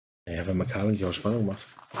Ja, wenn man Kabel nicht auf Spannung macht.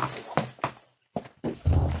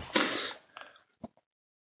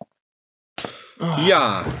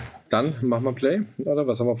 Ja, dann machen wir Play. Oder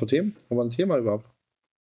was haben wir für Themen? Haben wir ein Thema überhaupt?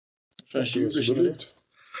 Wahrscheinlich die üblichen.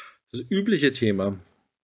 Das übliche Thema.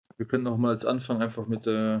 Wir können noch mal als Anfang einfach mit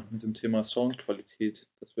dem Thema Soundqualität,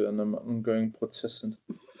 dass wir in einem ongoing Prozess sind.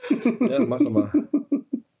 Ja, mach doch mal.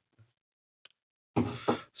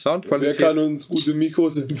 Soundqualität. Wer kann uns gute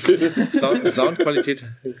Mikros empfehlen?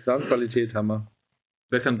 Soundqualität haben wir.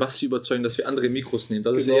 Wer kann Basti überzeugen, dass wir andere Mikros nehmen?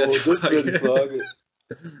 Das Genau, ist eher die das wäre die Frage.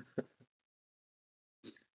 Frage.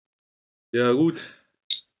 Ja, gut.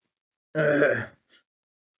 Dann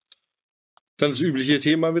das übliche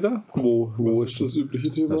Thema wieder. Wo Was ist das übliche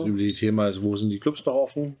Thema? Das übliche Thema ist, wo sind die Clubs noch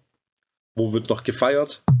offen? Wo wird noch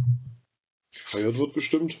gefeiert? Gefeiert wird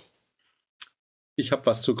bestimmt. Ich habe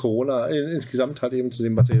was zu Corona insgesamt halt eben zu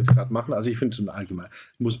dem, was wir jetzt gerade machen. Also ich finde zum Allgemeinen,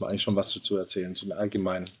 muss man eigentlich schon was dazu erzählen, zu den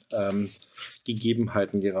allgemeinen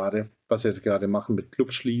Gegebenheiten gerade, was wir jetzt gerade machen mit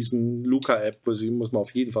Club schließen, Luca-App, muss man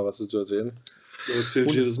auf jeden Fall was dazu erzählen. Du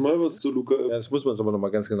erzählst jedes Mal was zu Luca-App. Ja, das muss man uns aber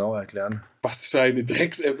nochmal ganz genau erklären. Was für eine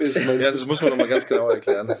Drecks-App ist, Ja, das muss man nochmal ganz genau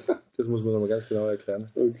erklären. Das muss man nochmal ganz genau erklären.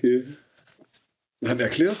 Okay. Dann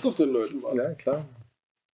erklär's doch den Leuten mal. Ja, klar.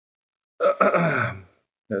 Ja,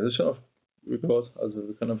 das ist schon auf Record, also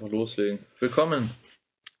wir können einfach loslegen. Willkommen.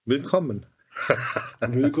 Willkommen.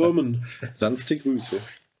 Willkommen. Sanfte Grüße.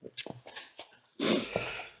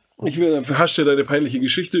 Hast du dir deine peinliche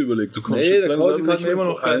Geschichte überlegt? Du kommst Nee, jetzt der langsam Claudio kann nicht mir mehr immer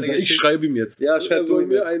noch drauf. keine Alter, ich Geschichte. schreibe ihm jetzt. Ja, schreib er soll du ihm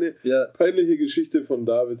mir jetzt. eine Ja. peinliche Geschichte von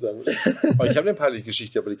David sagen. Aber ich habe eine peinliche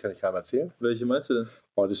Geschichte, aber die kann ich keinem erzählen. Welche meinst du denn?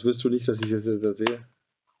 Oh, das wirst du nicht, dass ich das jetzt erzähle.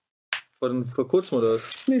 Vor kurzem oder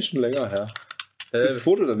was? Nee, schon länger her.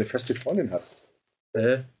 Bevor du deine feste Freundin hattest.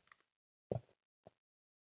 Hä?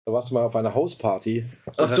 Da warst du mal auf einer Hausparty.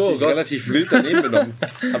 Und Ach so, hast dich Gott. relativ wild daneben genommen,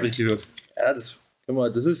 habe ich gehört. Ja, das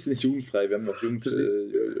ist nicht jugendfrei. Wir haben noch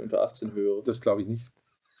unter 18 Hörer. Das glaube ich nicht.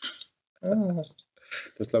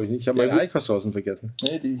 Das glaube ich nicht. Ich habe Ja, meine gut. Eikos draußen vergessen.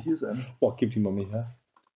 Nee, die hier ist eine. Boah, gib die mal mit her.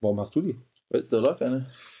 Warum hast du die? Da lag eine.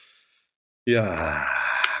 Ja.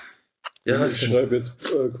 Ja, Ich schreibe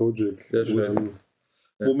jetzt Kojak. Ja, schön.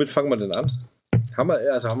 Ja. Womit fangen wir denn an? Haben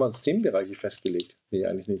wir uns Themenbereiche festgelegt? Nee,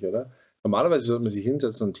 eigentlich nicht, oder? Normalerweise sollte man sich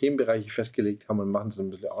hinsetzen und Themenbereiche festgelegt haben und machen es ein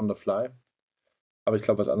bisschen on the fly. Aber ich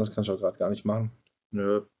glaube, was anderes kannst du auch gerade gar nicht machen.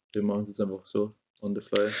 Nö, wir machen es jetzt einfach so on the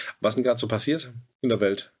fly. Was denn gerade so passiert in der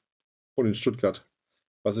Welt und in Stuttgart?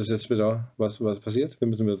 Was ist jetzt wieder, was passiert? Wir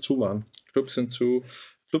müssen wieder zumachen. Clubs sind zu.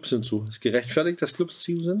 Clubs sind zu. Ist gerechtfertigt, dass Clubs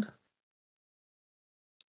zu sind?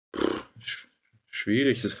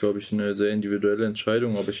 Schwierig, das ist, glaube ich, eine sehr individuelle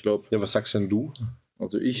Entscheidung, aber ich glaube, Ja, was sagst denn du?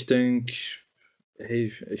 also ich denke,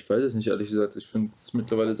 hey, ich weiß es nicht, ehrlich gesagt, ich finde es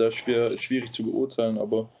mittlerweile sehr schwierig zu beurteilen,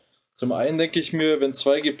 aber zum einen denke ich mir, wenn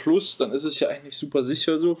 2G plus, dann ist es ja eigentlich super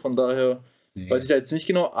sicher so, von daher weiß ich da jetzt nicht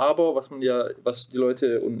genau, aber was die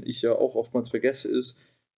Leute und ich ja auch oftmals vergesse, ist,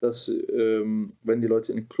 dass wenn die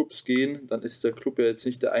Leute in Clubs gehen, dann ist der Club ja jetzt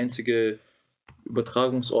nicht der einzige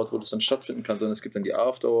Übertragungsort, wo das dann stattfinden kann, sondern es gibt dann die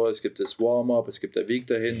Afterhour, es gibt das Warm-Up, es gibt der Weg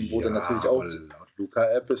dahin, wo dann natürlich auch... Laut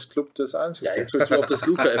Luca-App ist Club das Einzige. Ja, jetzt willst du auf das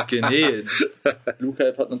Luca-App gehen. Nee,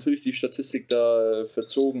 Luca-App hat natürlich die Statistik da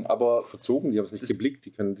verzogen, aber... Verzogen, die haben es nicht geblickt.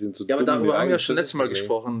 Die sind so Ja, aber dumm, darüber die haben wir ja eigene schon letztes Mal Statistik,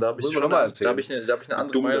 gesprochen. Da habe ich, Muss man noch mal erzählen. da hab ich eine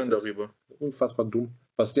andere dumm Meinung das ist. darüber. ey. Unfassbar dumm.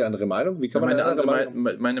 Was ist die andere Meinung? Wie kann man Meine, eine andere andere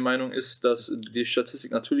Meinung? meine Meinung ist, dass die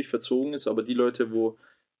Statistik natürlich verzogen ist, aber die Leute, wo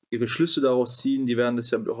ihre Schlüsse daraus ziehen, die werden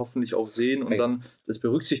das ja hoffentlich auch sehen und Hey. dann das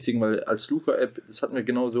berücksichtigen, weil als Luca-App, das hatten wir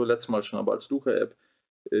genau so letztes Mal schon, aber als Luca-App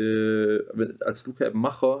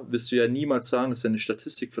Luca-App-Macher wirst du ja niemals sagen, dass deine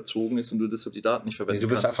Statistik verzogen ist und du deshalb die Daten nicht Nee, verwenden du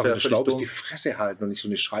wirst kannst. einfach, wenn du Das wär schlau völlig bist, die Fresse halten und nicht so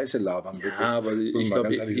eine Scheiße labern. dumm. wirklich. Ja, aber Muss ich man glaube,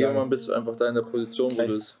 ganz ehrlich irgendwann sagen. bist du einfach da in der Position, wo Hey.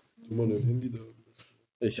 du es... Tu mal dein Handy da.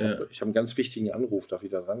 Ich Ja. habe einen ganz wichtigen Anruf, darf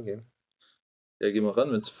ich da rangehen? Ja, geh mal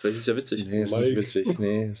ran, vielleicht ist ja witzig. Nee, ist Mike. nicht witzig.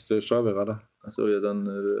 Nee, ist der Steuerberater. Achso, ja, dann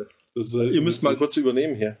Das ist halt Ihr müsst mal kurz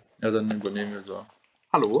übernehmen hier. übernehmen wir so.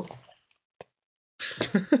 Hallo?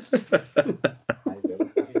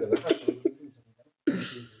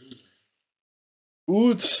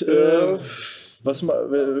 Gut, wie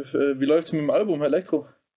läuft es mit dem Album, Elektro?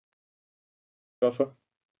 Schaffer.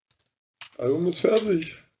 Album ist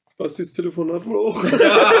fertig. Bastis Telefonat wohl auch.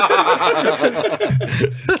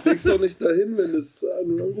 Legst doch nicht dahin, wenn das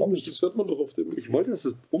ein Album ist. Das hört man doch auf dem. Ich wollte, dass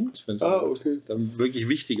es brummt, wenn es okay. Dann wirklich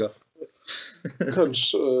wichtiger. Du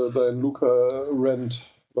kannst deinen Luca-Rant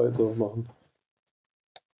weitermachen.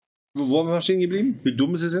 Wo haben wir stehen geblieben? Wie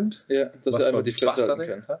dumm sie sind? Ja, dass Was er einfach für die Fresse halten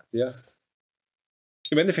Bastarde. kann. Ja.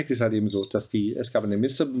 Im Endeffekt ist halt eben so, dass es gab eine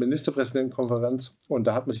Ministerpräsidentenkonferenz und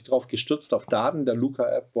da hat man sich drauf gestürzt auf Daten der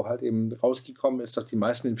Luca-App, wo halt eben rausgekommen ist, dass die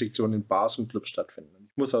meisten Infektionen in Bars und Clubs stattfinden.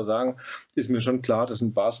 Ich muss auch sagen, ist mir schon klar, dass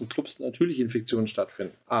in Bars und Clubs natürlich Infektionen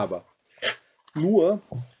stattfinden. Aber nur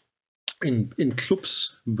in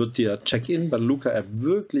Clubs wird der Check-in bei der Luca-App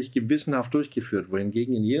wirklich gewissenhaft durchgeführt,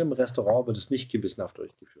 wohingegen in jedem Restaurant wird es nicht gewissenhaft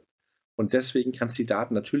durchgeführt. Und deswegen kannst du die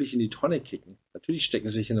Daten natürlich in die Tonne kicken. Natürlich stecken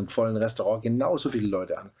sich in einem vollen Restaurant genauso viele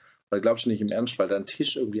Leute an. Weil glaubst du nicht im Ernst, weil dein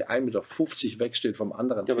Tisch irgendwie 1,50 Meter wegsteht vom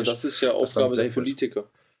anderen Ja, Tisch. aber das ist ja Aufgabe der Politiker.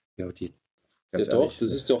 Ja, die, Ja, ganz doch, ehrlich,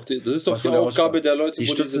 das ist doch die was Aufgabe der Leute, die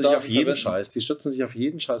wo stützen diese sich auf Daten jeden verwenden. Scheiß. Die stützen sich auf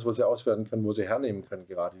jeden Scheiß, wo sie auswerten können, wo sie hernehmen können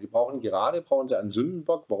gerade. Die brauchen sie einen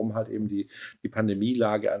Sündenbock, warum halt eben die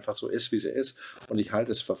Pandemielage einfach so ist, wie sie ist. Und ich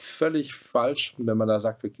halte es für völlig falsch, wenn man da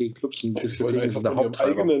sagt, okay, Clubs und Sie wollen Diskotheken einfach sind der von ihrem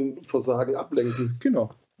Haupttreiber. eigenen Versagen ablenken.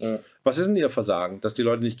 Genau. Ja. Was ist denn ihr Versagen? Dass die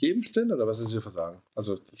Leute nicht geimpft sind oder was ist ihr Versagen?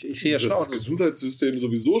 Also ich sehe ja schon Das auch, Gesundheitssystem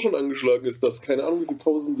sowieso schon angeschlagen ist, dass keine Ahnung, wie viele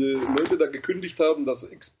tausende Leute da gekündigt haben,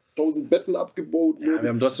 dass x 1000 Betten abgebaut ja, wir wurden.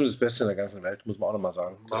 haben trotzdem das Beste in der ganzen Welt, muss man auch nochmal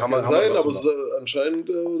sagen. Das Mag haben wir ja sein, aber trotzdem es noch. ist anscheinend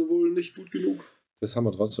wohl nicht gut genug. Das haben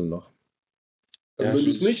wir trotzdem noch. Also Ja, wenn du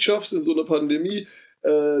es nicht schaffst, in so einer Pandemie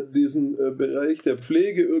diesen Bereich der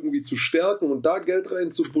Pflege irgendwie zu stärken und da Geld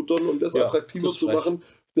reinzubuttern und das Ja, attraktiver das ist zu frech. machen,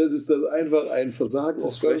 das ist dann einfach ein Versagen Das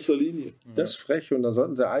auf ist frech. ganzer Linie. Das ist frech und dann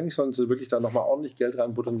sollten sie wirklich da nochmal ordentlich Geld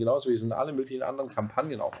reinbuttern, genauso wie sie in alle möglichen anderen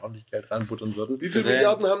Kampagnen auch ordentlich Geld reinbuttern würden. Wie viele Ja.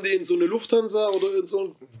 Milliarden haben die in so eine Lufthansa oder in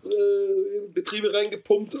so in Betriebe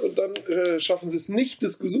reingepumpt und dann schaffen sie es nicht,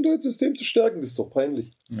 das Gesundheitssystem zu stärken? Das ist doch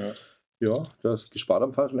peinlich. Ja. Ja, das ist gespart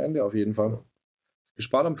am falschen Ende auf jeden Fall.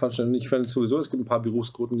 Gespart am falschen Ende. Ich finde sowieso, es gibt ein paar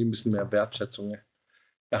Berufsgruppen, die ein bisschen mehr Wertschätzung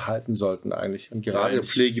erhalten sollten eigentlich. Und gerade Ja,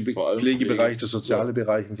 der vor allem Pflegebereich, Pflege. der soziale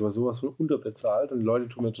Bereich und sowas von unterbezahlt und die Leute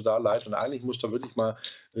tun mir total leid und eigentlich muss da wirklich mal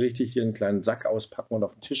richtig hier einen kleinen Sack auspacken und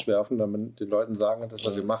auf den Tisch werfen, damit den Leuten sagen, das,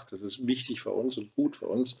 was ihr macht, das ist wichtig für uns und gut für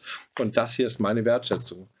uns und das hier ist meine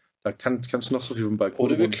Wertschätzung. Da kannst du noch so viel vom Balkon.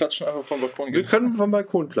 Oder wir rum- klatschen einfach vom Balkon. wir können vom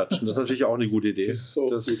Balkon klatschen, das ist natürlich auch eine gute Idee. Das ist auch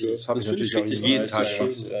Das gut, ja. habe ich natürlich auch richtig jeden nice, Tag ja.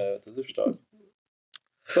 schon. Das ist stark.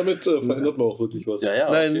 Damit verändert man auch wirklich was. Ja,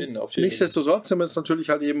 Nein, auf jeden nichtsdestotrotz sind wir jetzt natürlich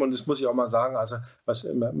halt eben, und das muss ich auch mal sagen, also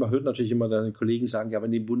man hört natürlich immer deine Kollegen sagen, ja, aber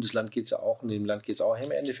in dem Bundesland geht es ja auch, in dem Land geht es auch. Hey,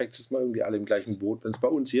 im Endeffekt sind wir irgendwie alle im gleichen Boot. Wenn es bei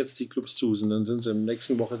uns jetzt die Clubs zu sind, dann sind sie in der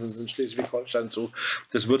nächsten Woche sind sie in Schleswig-Holstein so.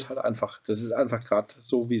 Das wird halt einfach, das ist einfach gerade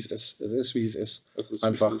so, wie es ist. Es ist, wie es ist. Das ist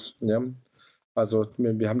Einfach, süß. ja. Also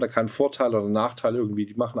wir haben da keinen Vorteil oder Nachteil irgendwie,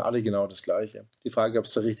 die machen alle genau das Gleiche. Die Frage, ob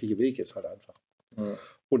es der richtige Weg ist, halt einfach. Ja.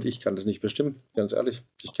 Und ich kann das nicht bestimmen, ganz ehrlich.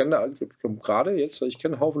 Ich kenne gerade jetzt, ich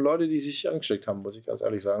kenne einen Haufen Leute, die sich angesteckt haben, muss ich ganz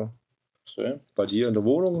ehrlich sagen. So, ja. Bei dir in der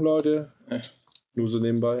Wohnung, Leute, Ja. nur so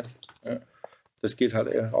nebenbei. Ja. Das geht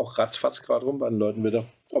halt auch ratzfatz gerade rum bei den Leuten wieder.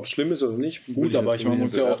 Ob es schlimm ist oder nicht. Gut, aber ich will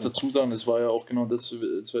muss ja auch bewerten. dazu sagen, das war ja auch genau das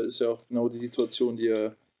ist ja auch genau die Situation, die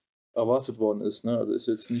ja erwartet worden ist. Ne? Also ist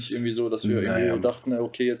jetzt nicht irgendwie so, dass wir Naja. irgendwie dachten,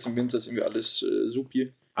 okay, jetzt im Winter ist irgendwie alles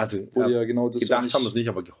supi. Also, Wurde ja genau das gedacht ja haben wir es nicht,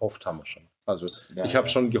 aber gehofft haben wir schon. Also, Ja, ich habe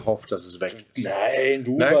ja. schon gehofft, dass es weg ist. Nein,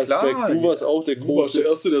 du Na warst klar. weg. Du warst auch der Du warst der große.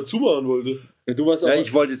 Erste, der zumachen wollte. Du warst auch. Ja,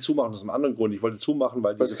 ich wollte zumachen, aus einem anderen Grund. Ich wollte zumachen,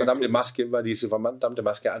 weil Weil's diese kein verdammte Club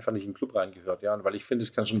Maske, einfach nicht in den Club reingehört. Ja, und weil ich finde,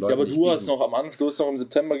 es kann schon Leute Ja, aber nicht du hast geben. noch am Anfang, du hast noch im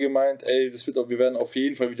September gemeint, ey, wir werden auf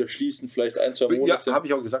jeden Fall wieder schließen, vielleicht 1-2 Ja, Monate. habe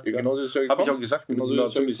ich auch gesagt. Ja, Ja. genauso ist es ja Habe ich gekommen. auch gesagt, bin Genauso mir ist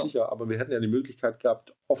es ja ziemlich gekommen. sicher. Aber wir hätten ja die Möglichkeit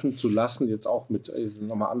gehabt, offen zu lassen, jetzt auch mit, ist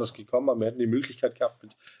nochmal anders gekommen, aber wir hätten die Möglichkeit gehabt,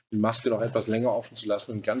 mit Maske noch etwas länger offen zu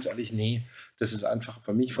lassen. Und ganz ehrlich, nee, das ist einfach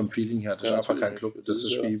für mich vom Feeling her, das ist einfach kein Club. Das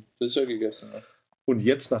ist ja, wie. das ist ja gegessen. Ne? Und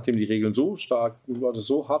jetzt, nachdem die Regeln so stark oder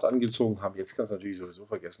so hart angezogen haben, jetzt kannst du natürlich sowieso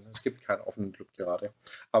vergessen. Es gibt keinen offenen Club gerade.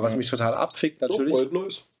 Aber was Ja. mich total abfickt, Doch, natürlich. bald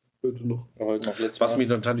Neues. Heute noch. Ja, heute noch letztes Was Mal. mich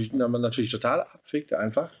natürlich total abfickt,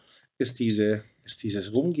 einfach, ist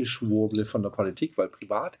dieses Rumgeschwurble von der Politik, weil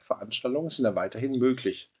private Veranstaltungen sind ja weiterhin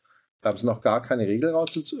möglich. Da haben sie noch gar keine Regel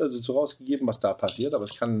rausgegeben, was da passiert, aber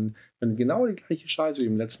es kann, wenn genau die gleiche Scheiße wie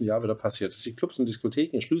im letzten Jahr wieder passiert, dass die Clubs und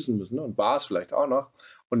Diskotheken schließen müssen, ne, und Bars vielleicht auch noch,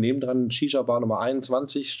 und nebendran Shisha-Bar Nummer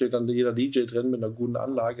 21 steht dann jeder DJ drin mit einer guten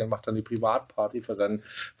Anlage und macht dann die Privatparty für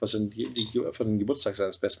den Geburtstag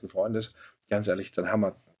seines besten Freundes. Ganz ehrlich, dann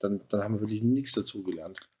haben wir wirklich nichts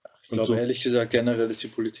dazugelernt. Ich glaube, ehrlich gesagt, generell ist die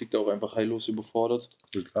Politik da auch einfach heillos überfordert.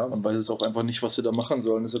 Klar. Man weiß es auch einfach nicht, was sie da machen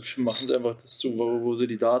sollen. Deshalb machen sie einfach das, wo sie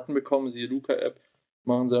die Daten bekommen, sie die Luca-App,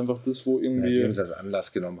 machen sie einfach das, wo Ja, irgendwie. die haben es als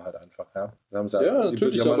Anlass genommen halt einfach. Ja, das haben sie Ja, die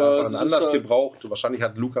natürlich, haben halt aber einfach einen das Anlass ist halt- gebraucht. Wahrscheinlich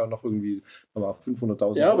hat Luca noch irgendwie nochmal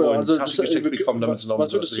 500.000 Ja, aber Euro in also die Tasche gesteckt bekommen, damit sie noch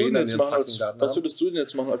was würdest du denn Reden in jetzt ihren machen fucking als Daten was haben. würdest du denn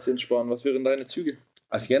jetzt machen als den sparen? Was wären deine Züge?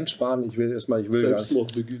 Als Jens Spahn, ich will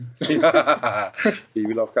Selbstmord beginnen. Ja, ich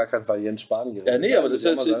will auf gar keinen Fall Jens Spahn gehen. Ja, nee, aber das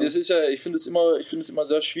ist ja, ich finde es immer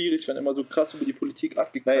sehr schwierig, wenn immer so krass über die Politik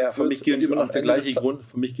abgeklärt wird. Naja, für mich gilt immer noch der gleiche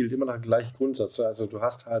Grundsatz. Also du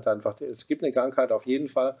hast halt einfach, es gibt eine Krankheit auf jeden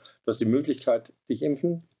Fall, du hast die Möglichkeit, dich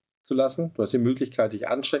impfen zu lassen, du hast die Möglichkeit, dich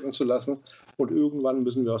anstecken zu lassen und irgendwann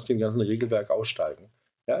müssen wir aus dem ganzen Regelwerk aussteigen.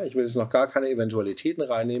 Ja, ich will jetzt noch gar keine Eventualitäten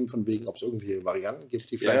reinnehmen, von wegen, ob es irgendwie Varianten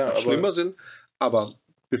gibt, die vielleicht noch schlimmer sind, aber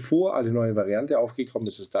bevor eine neue Variante aufgekommen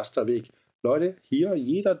ist, ist das der Weg. Leute, hier,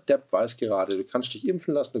 jeder Depp weiß gerade, du kannst dich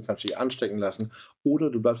impfen lassen, du kannst dich anstecken lassen oder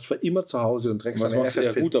du bleibst für immer zu Hause und trägst eine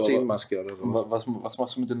FFP10-Maske oder so. Was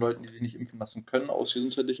machst du mit den Leuten, die sich nicht impfen lassen können, aus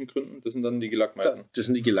gesundheitlichen Gründen? Das sind dann die Gelackmeiten. Das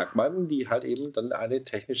sind die Gelackmeiten, die halt eben dann eine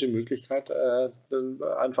technische Möglichkeit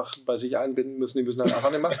einfach bei sich einbinden müssen. Die müssen halt einfach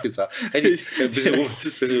eine Maske zahlen. Hey, ein bisschen rüber.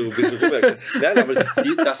 Nein, aber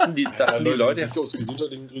das sind die Leute, die sich aus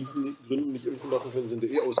gesundheitlichen Gründen nicht impfen lassen können, sind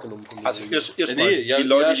ausgenommen von also die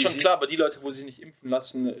Leute, schon klar, aber die Leute, wo sie nicht impfen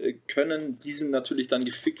lassen können, die sind natürlich dann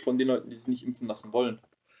gefickt von den Leuten, die sich nicht impfen lassen wollen.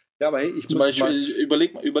 Ja, aber hey,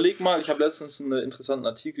 überleg mal, ich habe letztens einen interessanten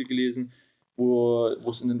Artikel gelesen, wo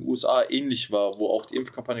es in den USA ähnlich war, wo auch die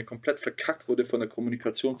Impfkampagne komplett verkackt wurde von der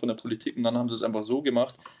Kommunikation, von der Politik und dann haben sie es einfach so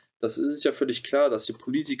gemacht. Das ist ja völlig klar, dass die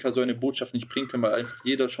Politiker so eine Botschaft nicht bringen können, weil einfach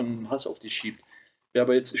jeder schon Hass auf die schiebt. Ja,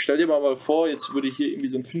 aber jetzt stell dir mal vor, jetzt würde hier irgendwie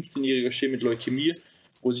so ein 15-Jähriger stehen mit Leukämie,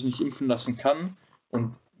 wo sich nicht impfen lassen kann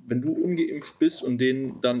und wenn du ungeimpft bist und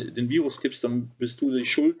denen dann den Virus gibst, dann bist du die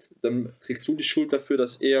Schuld, dann trägst du die Schuld dafür,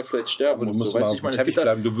 dass er vielleicht sterben muss. Du wirst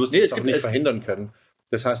es auch nicht verhindern können.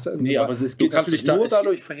 Das heißt, aber du kannst es nur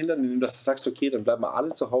dadurch verhindern, indem du sagst, okay, dann bleiben wir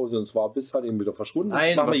alle zu Hause und zwar bis halt eben wieder verschwunden.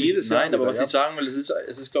 Nein, aber was ich sagen will, es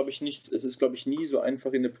ist glaube ich nie so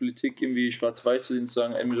einfach in der Politik irgendwie schwarz-weiß zu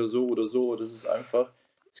sagen, entweder so oder so. Das ist einfach,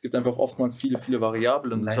 es gibt einfach oftmals viele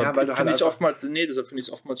Variablen. Deshalb finde ich es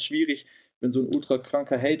oftmals schwierig, wenn so ein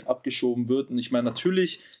ultrakranker Hate abgeschoben wird. Und ich meine,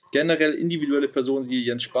 natürlich generell individuelle Personen, wie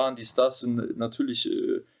Jens Spahn, die Stars sind natürlich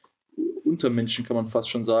Untermenschen, kann man fast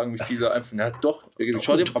schon sagen, wie viele einfach,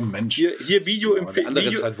 schau dir hier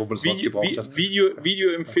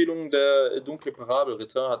Videoempfehlungen der Dunkle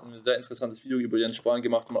Parabelritter hat ein sehr interessantes Video über Jens Spahn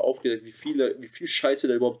gemacht und mal aufgedeckt, wie viel Scheiße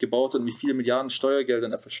der überhaupt gebaut hat und wie viele Milliarden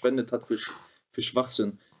Steuergeldern er verschwendet hat für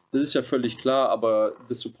Schwachsinn. Das ist ja völlig klar, aber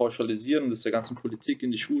das zu pauschalisieren und das der ganzen Politik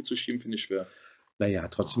in die Schuhe zu schieben, finde ich schwer. Naja,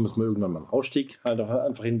 trotzdem muss man irgendwann mal einen Ausstieg halt auch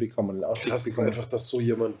einfach hinbekommen. Krass ist einfach, dass so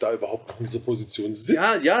jemand da überhaupt noch in dieser Position sitzt.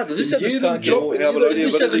 Ja, das ist ja in jedem Job, in jeder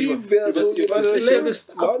Industrie wäre so jemand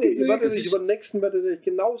längst abgesägt. Über den nächsten werdet ihr euch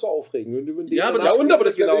genauso aufregen. Aber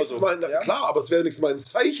das wäre nächstes Mal, klar, aber es wäre nächstes Mal ein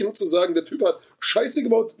Zeichen zu sagen, der Typ hat Scheiße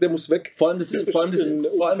gebaut, der muss weg. Vor allem wie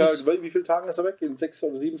viele Tagen ist er weg? In 6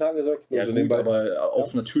 oder 7 Tagen ist er weg? Ja, gut, aber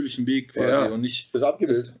auf natürlichem Weg quasi und nicht. Ist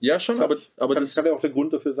abgewählt. Ja, schon, aber das kann ja auch der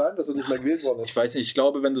Grund dafür sein, dass er nicht mehr gewählt worden ist. Ich weiß nicht, ich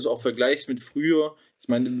glaube, wenn du es auch vergleichst mit früher, ich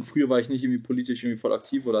meine, früher war ich nicht irgendwie politisch irgendwie voll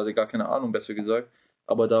aktiv oder hatte gar keine Ahnung, besser gesagt.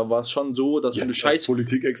 Aber da war es schon so, dass du eine Scheiße.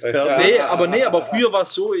 Politikexperte. Nee, aber früher war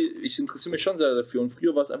es so, ich interessiere mich schon sehr dafür. Und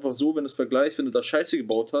früher war es einfach so, wenn du es vergleichst, wenn du da Scheiße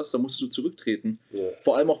gebaut hast, dann musst du zurücktreten. Ja.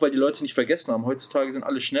 Vor allem auch, weil die Leute nicht vergessen haben. Heutzutage sind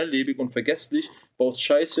alle schnelllebig und vergesslich, baust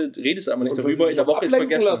Scheiße, redest einfach nicht darüber, in der Woche ist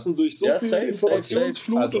vergessen. Lassen durch so viel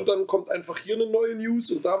Informationsflut und dann kommt einfach hier eine neue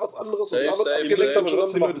News und da was anderes und da wird abgelenkt und dann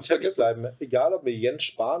haben die Leute es vergessen. Egal, ob wir Jens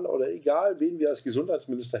Spahn oder egal, wen wir als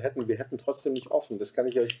Gesundheitsminister hätten, wir hätten trotzdem nicht offen. Das kann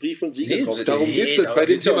ich euch Brief und Siegel drauf. Darum geht es. Bei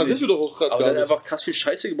dem Thema sind wir doch auch gerade. Aber der hat einfach krass viel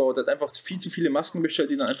Scheiße gebaut. Der hat einfach viel zu viele Masken bestellt,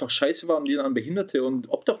 die dann einfach scheiße waren und die dann an Behinderte und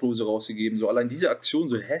Obdachlose rausgegeben. So allein diese Aktion,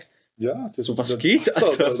 so, Ja, so was geht,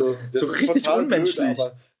 Alter? Also, so richtig unmenschlich. Blöd,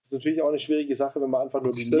 das ist natürlich auch eine schwierige Sache, wenn man einfach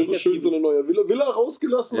nur die selber schön so eine neue Villa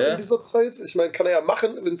rausgelassen in dieser Zeit. Ich meine, kann er ja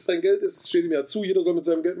machen, wenn es sein Geld ist, steht ihm ja zu, jeder soll mit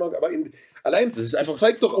seinem Geld machen, aber allein, das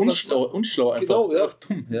zeigt doch unschlau einfach. Genau, ja.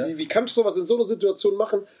 Dumm, ja. Wie kannst du sowas in so einer Situation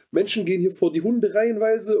machen? Menschen gehen hier vor die Hunde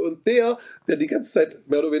reihenweise und der die ganze Zeit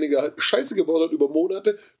mehr oder weniger halt Scheiße gebaut hat über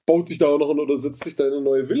Monate, baut sich da auch noch oder setzt sich da in eine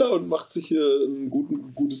neue Villa und macht sich hier ein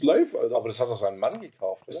gutes Live, Alter. Aber das hat doch sein Mann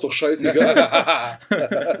gekauft. Ist doch scheißegal.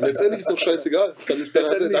 Letztendlich ist doch scheißegal.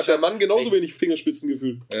 Dann hat der Mann genauso wenig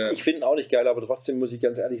Fingerspitzengefühl. Ja. Ich finde ihn auch nicht geil, aber trotzdem muss ich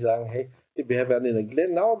ganz ehrlich sagen, hey, wir werden in der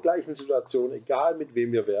genau gleichen Situation, egal mit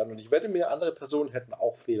wem wir werden. Und ich wette mir, andere Personen hätten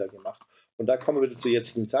auch Fehler gemacht. Und da kommen wir wieder zur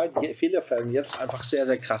jetzigen Zeit. Die Fehler fallen jetzt einfach sehr,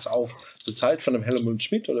 sehr krass auf. Zur Zeit von einem Helmut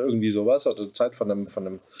Schmidt oder irgendwie sowas, oder zur Zeit von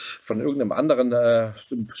irgendeinem anderen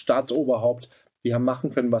Staatsoberhaupt. Die haben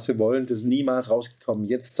machen können, was sie wollen. Das ist niemals rausgekommen.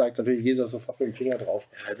 Jetzt zeigt natürlich jeder sofort mit dem Finger drauf.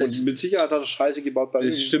 Ja, und mit Sicherheit hat er Scheiße gebaut beim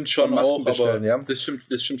Das stimmt schon Masken auch, bestellen, aber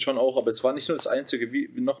das stimmt schon auch, aber es war nicht nur das Einzige.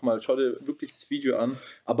 Nochmal, schau dir wirklich das Video an,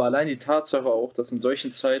 aber allein die Tatsache auch, dass in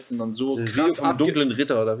solchen Zeiten dann so krass vom dunklen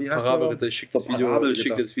Ritter, oder wie heißt Parabelritter, ich schicke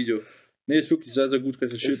das Video. Nee, ist wirklich sehr, sehr gut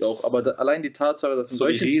recherchiert auch, aber allein die Tatsache, dass in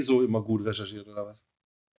solchen... Rezo immer gut recherchiert, oder was?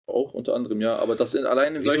 Auch unter anderem, ja, aber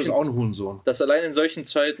allein in solchen... ist auch ein Hurensohn. Dass allein in solchen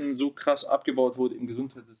Zeiten so krass abgebaut wurde im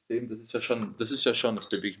Gesundheitssystem, das ist ja schon, das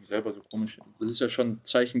bewege ich mich selber so komisch, das ist ja schon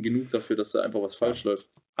Zeichen genug dafür, dass da einfach was falsch läuft.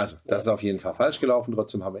 Also, das ist auf jeden Fall falsch gelaufen.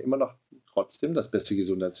 Trotzdem haben wir immer noch das beste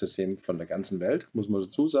Gesundheitssystem von der ganzen Welt, muss man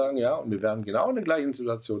dazu sagen, ja. Und wir werden genau in der gleichen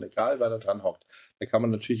Situation, egal wer da dran hockt. Da kann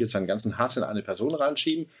man natürlich jetzt seinen ganzen Hass in eine Person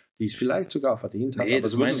reinschieben, die es vielleicht sogar verdient hat, aber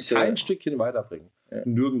es würde uns kein Stückchen weiterbringen. Ja.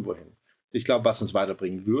 Nirgendwo hin. Ich glaube, was uns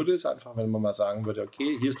weiterbringen würde, ist einfach, wenn man mal sagen würde,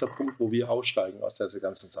 okay, hier ist der Punkt, wo wir aussteigen aus dieser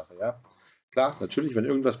ganzen Sache, ja. Klar, natürlich, wenn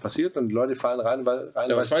irgendwas passiert und die Leute fallen rein,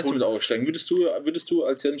 ja, was meinst du mit aussteigen? Würdest du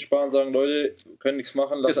als Jens Spahn sagen, Leute, können nichts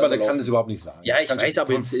machen, lass mal, der kann das überhaupt nicht sagen. Ja, ich weiß,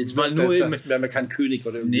 aber jetzt mal nur... Wenn wir kein König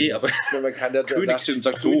oder irgendwie... Nee, aber... Wenn wir kein der da steht und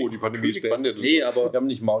sagt, so, die Pandemie ist beendet. Nee, aber... Wir haben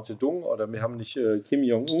nicht Mao Zedong oder wir haben nicht Kim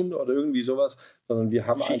Jong-un oder irgendwie sowas, sondern wir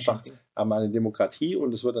haben einfach eine Demokratie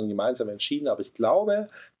und es wird dann gemeinsam entschieden. Aber ich glaube,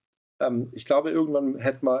 irgendwann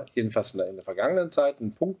hätten wir jedenfalls in der vergangenen Zeit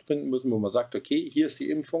einen Punkt finden müssen, wo man sagt, okay, hier ist die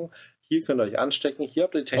Impfung, hier könnt ihr euch anstecken, hier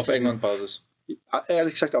habt ihr die Technik. Auf England-Basis.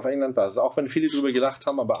 Ehrlich gesagt auf England-Basis, auch wenn viele darüber gedacht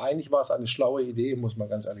haben, aber eigentlich war es eine schlaue Idee, muss man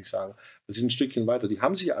ganz ehrlich sagen. Wir sind ein Stückchen weiter, die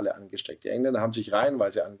haben sich alle angesteckt, die Engländer haben sich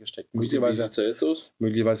reihenweise angesteckt. Wie sieht es jetzt aus?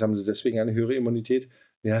 Möglicherweise haben sie deswegen eine höhere Immunität.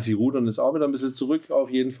 Ja, sie rudern jetzt auch wieder ein bisschen zurück auf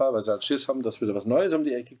jeden Fall, weil sie halt Schiss haben, dass wieder was Neues um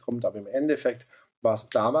die Ecke kommt, aber im Endeffekt war es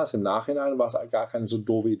damals, im Nachhinein war es gar keine so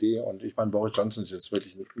doofe Idee und ich meine, Boris Johnson ist jetzt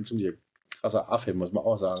wirklich ein ziemlich krasser Affe, muss man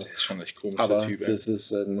auch sagen. Das ist schon echt komisch, aber der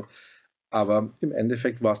Typ. Aber im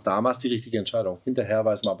Endeffekt war es damals die richtige Entscheidung. Hinterher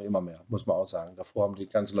weiß man aber immer mehr, muss man auch sagen. Davor haben die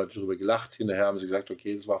ganzen Leute darüber gelacht. Hinterher haben sie gesagt,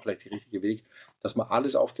 okay, das war vielleicht der richtige Weg, dass man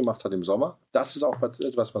alles aufgemacht hat im Sommer. Das ist auch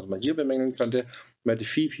etwas, was man hier bemängeln könnte. Man hätte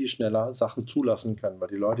viel, viel schneller Sachen zulassen können, weil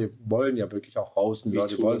die Leute wollen ja wirklich auch raus. Die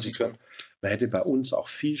Leute wollen sich können. Man hätte bei uns auch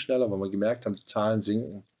viel schneller, weil wir gemerkt haben, die Zahlen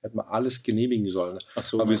sinken, hätte man alles genehmigen sollen.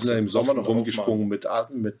 So, aber wir sind ja im Sommer noch rumgesprungen mit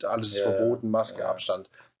alles ist verboten, Maske, Abstand.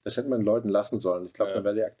 Das hätte man den Leuten lassen sollen. Ich glaube, dann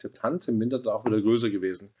wäre die Akzeptanz im Winter dann auch wieder größer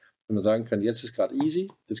gewesen. Wenn wir sagen können, jetzt ist gerade easy,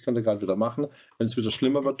 das könnt ihr gerade wieder machen. Wenn es wieder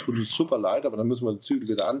schlimmer wird, tut es super leid, aber dann müssen wir die Zügel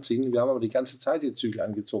wieder anziehen. Wir haben aber die ganze Zeit die Zügel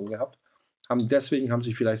angezogen gehabt. Deswegen haben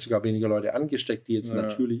sich vielleicht sogar weniger Leute angesteckt, die jetzt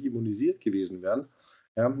natürlich immunisiert gewesen wären.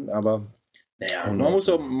 Ja, aber... Naja, man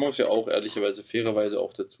muss ja auch ehrlicherweise, fairerweise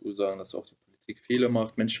auch dazu sagen, dass auch die Politik Fehler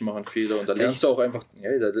macht, Menschen machen Fehler und da lernst du auch einfach,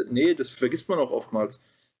 das vergisst man auch oftmals,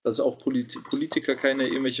 dass auch Politiker keine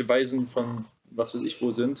irgendwelche Weisen von, was weiß ich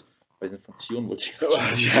wo sind. Weisen von Zion wollte ich gerade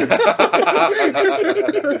sagen.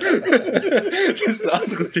 Das ist ein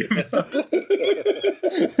anderes Thema.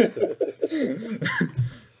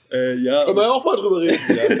 Können wir ja auch mal drüber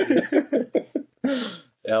reden.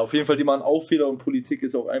 Ja, auf jeden Fall, die machen auch Fehler und Politik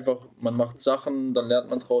ist auch einfach, man macht Sachen, dann lernt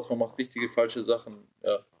man draus, man macht richtige, falsche Sachen.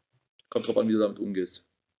 Ja, kommt drauf an, wie du damit umgehst.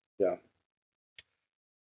 Ja.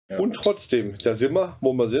 Und trotzdem, da sind wir,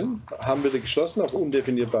 wo wir sind, haben wir geschlossen auf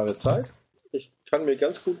undefinierbare Zeit. Ich kann mir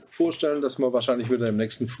ganz gut vorstellen, dass wir wahrscheinlich wieder im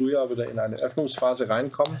nächsten Frühjahr wieder in eine Öffnungsphase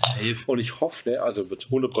reinkommen. Und ich hoffe, also wird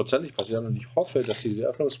hundertprozentig passieren, und ich hoffe, dass diese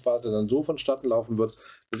Öffnungsphase dann so vonstatten laufen wird,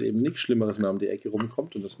 dass eben nichts Schlimmeres mehr um die Ecke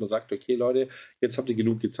rumkommt und dass man sagt, okay Leute, jetzt habt ihr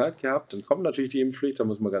genug Zeit gehabt, dann kommt natürlich die Impfpflicht, da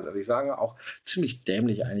muss man ganz ehrlich sagen, auch ziemlich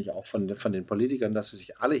dämlich eigentlich auch von den Politikern, dass sie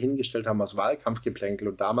sich alle hingestellt haben aus Wahlkampfgeplänkel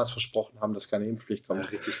und damals versprochen haben, dass keine Impfpflicht kommt. Ja,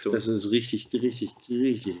 richtig dumm. Das ist richtig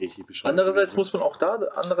bescheuert. Andererseits muss man auch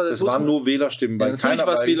das waren nur Wählerstimmen, weil keiner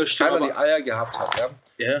die Eier gehabt hat. Ja?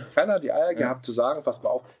 Yeah. Keiner hat die Eier gehabt zu sagen, pass mal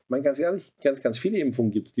auf. Ich meine, ganz ehrlich, ganz viele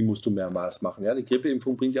Impfungen gibt es, die musst du mehrmals machen. Ja? Die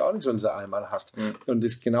Grippeimpfung bringt ja auch nichts, wenn du sie einmal hast. Und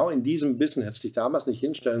das genau in diesem Wissen hättest du dich damals nicht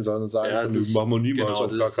hinstellen sollen und sagen, machen wir niemals,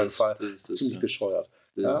 auf gar keinen Fall. Das ist ziemlich bescheuert.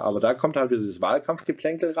 Ja, aber da kommt halt wieder das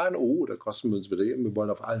Wahlkampfgeplänkel rein. Oh, da kosten wir uns wieder. Wir wollen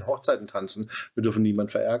auf allen Hochzeiten tanzen. Wir dürfen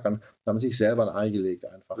niemanden verärgern. Da haben sie sich selber ein Ei gelegt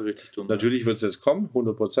einfach. Richtig dumm. Natürlich wird es jetzt kommen,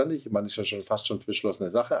 hundertprozentig. Ich meine, das ist ja fast schon beschlossene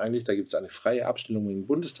Sache eigentlich. Da gibt es eine freie Abstimmung im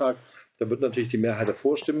Bundestag. Da wird natürlich die Mehrheit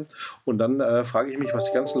davor stimmen. Und dann frage ich mich, was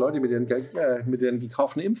die ganzen Leute mit den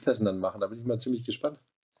gekauften Impfpässen dann machen. Da bin ich mal ziemlich gespannt.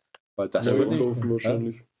 Weil das wird nicht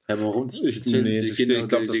wahrscheinlich. Ja, aber warum? Ich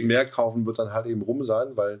glaube, das mehr kaufen wird dann halt eben rum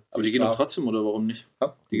sein, weil. Aber die gehen doch trotzdem, oder warum nicht?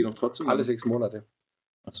 Ja? Die gehen doch trotzdem. Alle 6 Monate.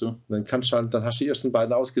 Achso. Dann kannst du halt, dann hast du die ersten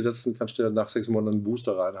beiden ausgesetzt und kannst dir nach 6 Monaten einen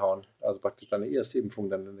Booster reinhauen. Also praktisch deine erste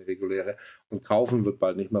Impfung, dann eine reguläre. Und kaufen wird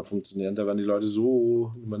bald nicht mehr funktionieren. Da werden die Leute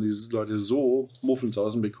so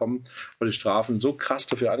Muffensausen bekommen, weil die Strafen so krass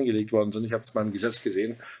dafür angelegt worden sind. Ich habe es mal im Gesetz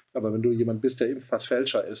gesehen. Aber wenn du jemand bist, der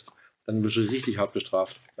Impfpassfälscher ist, dann wirst du richtig hart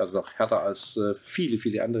bestraft. Also noch härter als viele,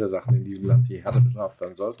 viele andere Sachen in diesem Land, die härter bestraft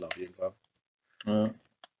werden sollten auf jeden Fall. Ja.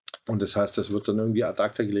 Und das heißt, das wird dann irgendwie ad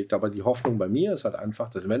acta gelegt. Aber die Hoffnung bei mir ist halt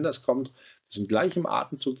einfach, dass wenn das kommt, dass im gleichen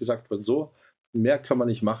Atemzug gesagt wird, so, mehr kann man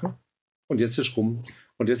nicht machen. Und jetzt ist rum.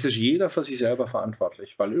 Und jetzt ist jeder für sich selber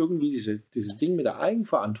verantwortlich. Weil irgendwie dieses Ding mit der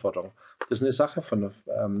Eigenverantwortung, das ist eine Sache,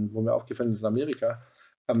 wo mir aufgefallen ist in Amerika.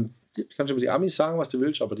 Du kannst über die Amis sagen, was du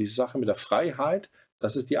willst, aber diese Sache mit der Freiheit,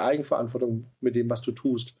 das ist die Eigenverantwortung mit dem, was du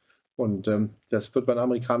tust. Und das wird bei den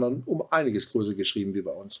Amerikanern um einiges größer geschrieben wie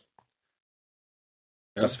bei uns.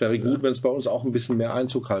 Ja, das wäre gut, wenn es bei uns auch ein bisschen mehr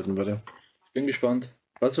Einzug halten würde. Ich bin gespannt.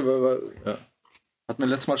 Weißt du, hat mir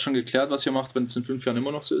letztes Mal schon geklärt, was ihr macht, wenn es in 5 Jahren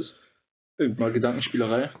immer noch so ist? Mal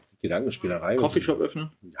Gedankenspielerei. Gedankenspielerei. Coffeeshop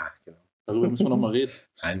öffnen. Ja, genau. Darüber müssen wir noch mal reden.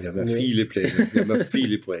 Nein, wir haben ja viele Pläne. Wir haben ja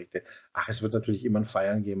viele Projekte. Ach, es wird natürlich immer ein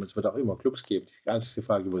Feiern geben. Es wird auch immer Clubs geben. Die einzige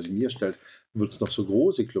Frage, was ich mir stellt, wird es noch so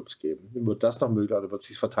große Clubs geben? Wird das noch möglich oder wird es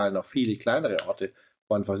sich verteilen auf viele kleinere Orte,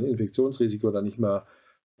 wo einfach das Infektionsrisiko dann nicht mehr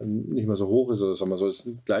so hoch ist, oder sagen wir so, es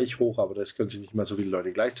ist gleich hoch, aber das können sich nicht mehr so viele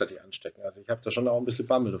Leute gleichzeitig anstecken. Also ich habe da schon auch ein bisschen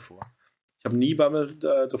Bammel davor. Ich habe nie Bammel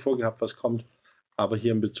davor gehabt, was kommt, aber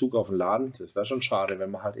hier in Bezug auf den Laden, das wäre schon schade, wenn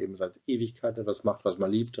man halt eben seit Ewigkeit etwas macht, was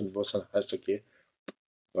man liebt und wo es dann heißt, okay,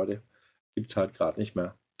 Leute, gibt es halt gerade nicht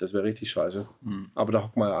mehr. Das wäre richtig scheiße. Aber da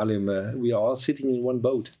hocken wir alle im We are all sitting in one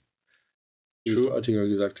boat, wie es Oettinger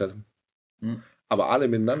gesagt hat. Aber alle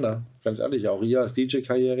miteinander, ganz ehrlich, auch hier als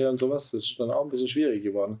DJ-Karriere und sowas, das ist dann auch ein bisschen schwierig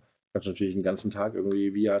geworden. Du kannst natürlich den ganzen Tag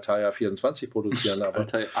irgendwie via Altair 24 produzieren, aber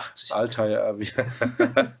Altair 80.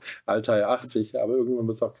 Altair 80, aber irgendwann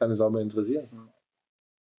wird es auch keine Sau mehr interessieren.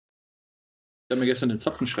 Ich habe mir gestern den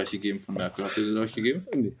Zapfenstreich gegeben von Merkel. Habt ihr den euch gegeben?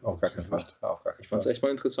 Nee, auf gar keinen Fall. Ich fand es echt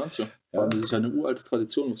mal interessant so. Vor allem, das ist ja eine uralte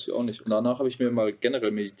Tradition, wusste ich auch nicht. Und danach habe ich mir mal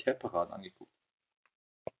generell Militärparaden angeguckt.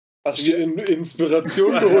 Hast du dir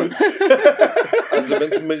Inspiration geholt? Also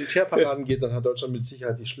wenn es um Militärparaden geht, dann hat Deutschland mit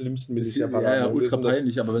Sicherheit die schlimmsten Militärparaden. Ja, ultra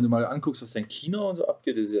peinlich, aber wenn du mal anguckst, was da in China und so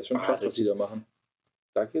abgeht, ist ja schon krass, was die da machen.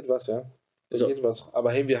 Da geht was, ja. Da geht was.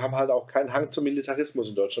 Aber hey, wir haben halt auch keinen Hang zum Militarismus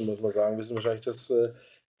in Deutschland, muss man sagen. Wir sind wahrscheinlich das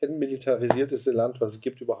entmilitarisiertste Land, was es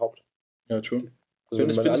gibt überhaupt. Ja, true. Also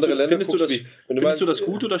Findest du das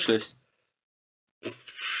gut oder schlecht?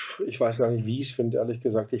 Ich weiß gar nicht, wie ich es finde, ehrlich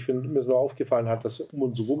gesagt. Ich finde, mir ist nur aufgefallen hat, dass um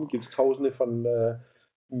uns herum gibt es tausende von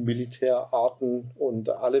Militärarten und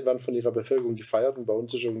alle werden von ihrer Bevölkerung gefeiert und bei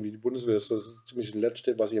uns ist irgendwie die Bundeswehr, das ist ziemlich das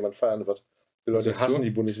Letzte, was jemand feiern wird. Die Leute hassen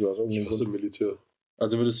die Bundeswehr aus irgendeinem Grund. Ich hasse Militär.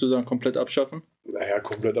 Also würdest du sagen, komplett abschaffen? Naja,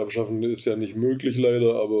 komplett abschaffen ist ja nicht möglich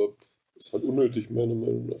leider, aber ist halt unnötig, meiner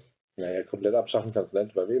Meinung nach. Naja, komplett abschaffen kannst du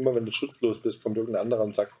nicht, weil immer, wenn du schutzlos bist, kommt irgendein anderer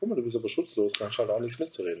und sagt, guck mal, du bist aber schutzlos, dann scheint auch nichts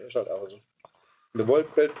mitzureden. Ist halt einfach so. In der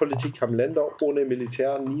Weltpolitik haben Länder ohne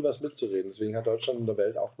Militär nie was mitzureden. Deswegen hat Deutschland in der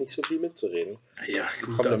Welt auch nicht so viel mitzureden. Ja,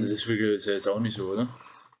 gut, also das ist ja jetzt auch nicht so, oder?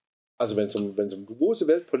 Also wenn es um große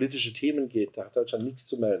weltpolitische Themen geht, da hat Deutschland nichts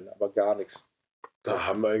zu melden, aber gar nichts. Da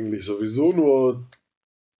haben eigentlich sowieso nur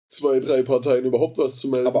 2, 3 Parteien überhaupt was zu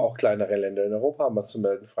melden. Aber auch kleinere Länder in Europa haben was zu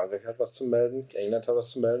melden. Frankreich hat was zu melden, England hat was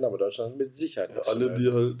zu melden, aber Deutschland hat mit Sicherheit was zu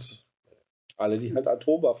melden. Alle, die halt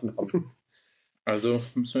Atomwaffen haben. Also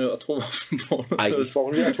müssen wir Atomwaffen bauen. Eigentlich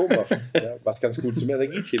brauchen wir Atomwaffen, ja, was ganz gut zum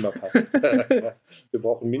Energiethema passt. Wir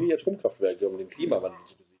brauchen Mini-Atomkraftwerke, um den Klimawandel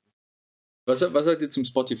zu besiegen. Was sagt ihr zum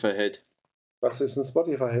Spotify-Hate? Was ist ein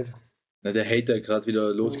Spotify-Hate? Na, der Hate, der gerade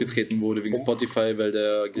wieder losgetreten wurde wegen Spotify, weil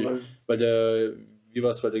der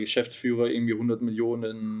Geschäftsführer irgendwie 100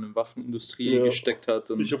 Millionen in Waffenindustrie gesteckt hat.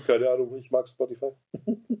 Und ich habe keine Ahnung, ich mag Spotify.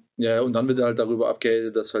 Ja, und dann wird halt darüber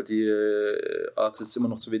abgehatet, dass halt die Artists immer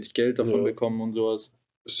noch so wenig Geld davon bekommen und sowas.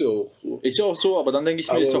 Ist ja auch so. Ist ja auch so, aber dann denke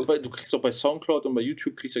ich mir, du kriegst auch bei Soundcloud und bei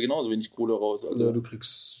YouTube kriegst ja genauso wenig Kohle raus. Also. Ja, du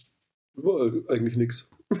kriegst überall eigentlich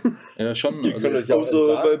nichts. Ja, schon.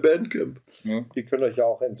 Außer bei Bandcamp. Ja. Die können euch ja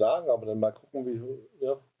auch entsagen, aber dann mal gucken,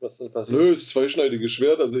 was dann passiert. Nö, ist zweischneidiges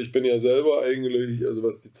Schwert. Also ich bin ja selber eigentlich, also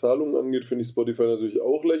was die Zahlungen angeht, finde ich Spotify natürlich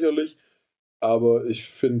auch lächerlich. Aber ich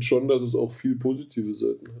finde schon, dass es auch viel positive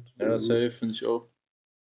Seiten hat. Ja, safe, finde ich auch.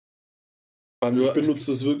 Ich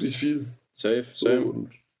benutze das wirklich viel. Safe.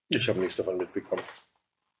 Und ich habe nichts davon mitbekommen.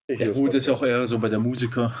 Ja gut, ist auch eher so bei der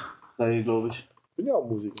Musiker-Reihe, glaube ich. Ich bin ja auch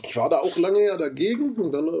Musiker. Ich war da auch lange dagegen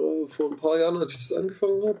und dann vor ein paar Jahren, als ich das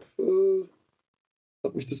angefangen habe,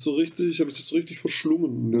 habe ich das so richtig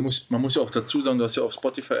verschlungen. Man muss ja auch dazu sagen, du hast ja auf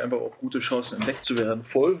Spotify einfach auch gute Chancen, entdeckt zu werden.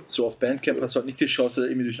 Voll. So auf Bandcamp hast du halt nicht die Chance,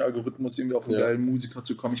 irgendwie durch den Algorithmus irgendwie auf einen geilen Musiker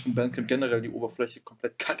zu kommen. Ich finde Bandcamp generell die Oberfläche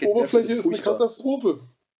komplett kacke. Die Oberfläche ist eine Katastrophe.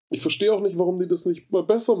 Ich verstehe auch nicht, warum die das nicht mal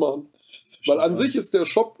besser machen. Weil an sich ist der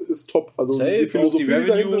Shop top. Also Safe, die Philosophie, die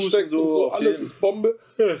dahinter steckt und so, alles jeden. ist Bombe.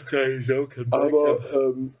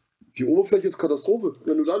 Aber die Oberfläche ist Katastrophe.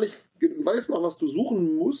 Wenn du da nicht weißt, nach was du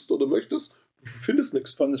suchen musst oder möchtest, du findest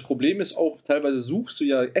nichts. Vor allem das Problem ist auch, teilweise suchst du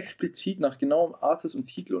ja explizit nach genauem Artist und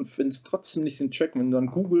Titel und findest trotzdem nicht den Track. Wenn du dann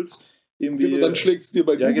googelst, irgendwie. Genau, dann schlägt es dir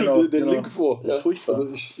bei Google den genau. Link vor. Ja, furchtbar.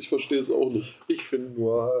 Also ich verstehe es auch nicht. Ich finde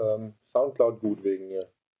nur Soundcloud gut wegen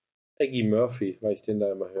Eggy Murphy, weil ich den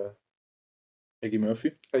da immer höre. Eggy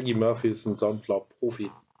Murphy? Eggy Murphy ist ein Soundcloud-Profi.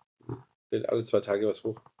 Lädt alle 2 Tage was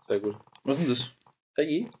hoch. Sehr gut. Was ist denn das?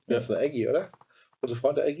 Eggy? Ja. Das ist eine Eggy, oder? Unser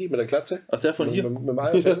Freund der Eggy mit der Glatze. Ach, der von hier? Mit dem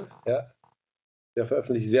Iron ja. Der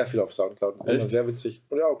veröffentlicht sehr viel auf Soundcloud. Das ist immer sehr witzig.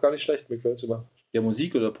 Und ja, auch gar nicht schlecht. Mir gefällt es immer. Ja,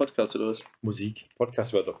 Musik oder Podcast oder was? Musik.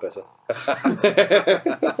 Podcast wird doch besser.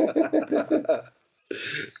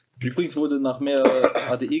 Übrigens wurde nach mehr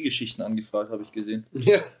ADE-Geschichten angefragt, habe ich gesehen.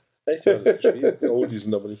 Ja. Echt? Ja, das ist schwierig. Oh, die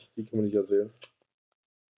sind aber nicht, die kann man nicht erzählen.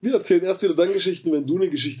 Wir erzählen erst wieder deine Geschichten, wenn du eine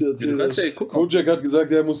Geschichte erzählst. Ja, guck mal. Kojak hat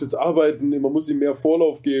gesagt, er muss jetzt arbeiten, man muss ihm mehr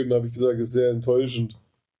Vorlauf geben. Da habe ich gesagt, das ist sehr enttäuschend.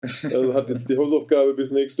 Er hat jetzt die Hausaufgabe,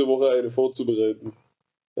 bis nächste Woche eine vorzubereiten.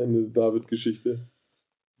 Eine David-Geschichte.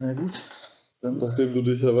 Na gut. Dann Nachdem du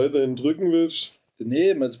dich ja weiterhin drücken willst.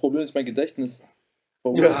 nee, das Problem ist mein Gedächtnis.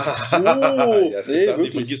 Oh. Ach so! Ja, es gibt Nee, Sachen, die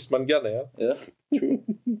wirklich. vergisst man gerne, ja. Ja, true.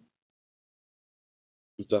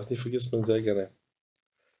 Die Sachen, die vergisst man sehr gerne.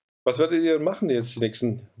 Was werdet ihr denn machen jetzt die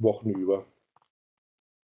nächsten Wochen über?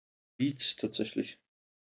 Beats tatsächlich.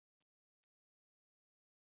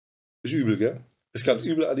 Ist übel, gell? Ist ganz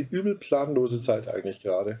übel, eine übel planlose Zeit eigentlich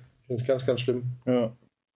gerade. Ich finde es ganz, ganz schlimm. Ja.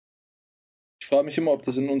 Ich frage mich immer, ob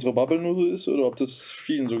das in unserer Bubble nur so ist oder ob das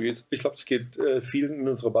vielen so geht. Ich glaube, es geht vielen in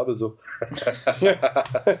unserer Bubble so.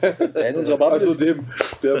 In unserer Bubble Also ist dem,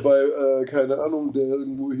 der bei, keine Ahnung, der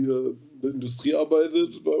irgendwo hier in der Industrie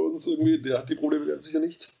arbeitet bei uns irgendwie, der hat die Probleme ganz sicher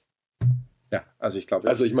nicht. Ja, also ich glaube,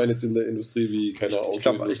 Also ich meine jetzt in der Industrie wie, keine Ahnung. ich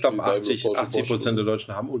glaube 80% der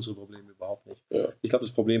Deutschen haben unsere Probleme überhaupt nicht. Ja. Ich glaube,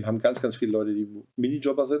 das Problem haben ganz, ganz viele Leute, die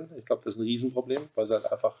Minijobber sind. Ich glaube, das ist ein Riesenproblem, weil sie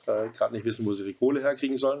halt einfach gerade nicht wissen, wo sie ihre Kohle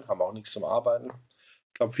herkriegen sollen, haben auch nichts zum Arbeiten.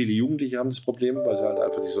 Ich glaube, viele Jugendliche haben das Problem, weil sie halt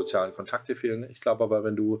einfach die sozialen Kontakte fehlen. Ich glaube aber,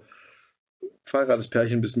 wenn du verheiratetes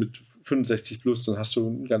Pärchen bist mit 65 plus, dann hast du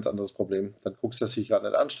ein ganz anderes Problem. Dann guckst du, dass du dich gerade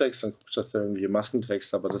nicht ansteckst, dann guckst du, dass du irgendwie Masken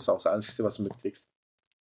trägst, aber das ist auch das Einzige, was du mitkriegst.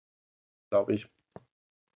 Glaube ich.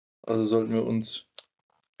 Also sollten wir uns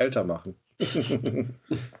Älter machen.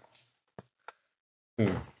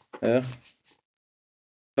 ja.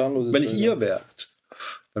 Planloses Wenn ich Alter. ihr wärt,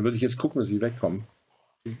 dann würde ich jetzt gucken, dass sie wegkommen.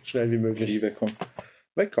 So schnell wie möglich. Die wegkommen.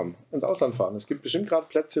 Wegkommen, ins Ausland fahren. Es gibt bestimmt gerade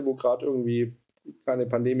Plätze, wo gerade irgendwie keine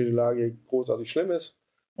pandemische Lage großartig schlimm ist.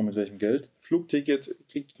 Und mit welchem Geld? Flugticket,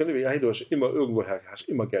 könnt ihr, ja, du hast immer irgendwo her, hast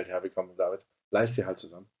immer Geld herbekommen, David. Leist dir halt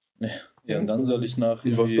zusammen. Ja, und dann soll ich nach.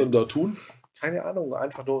 Und was dann da tun? Keine Ahnung,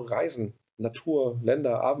 einfach nur reisen. Natur,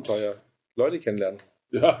 Länder, Abenteuer, Leute kennenlernen.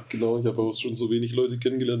 Ja, genau. Ich habe auch schon so wenig Leute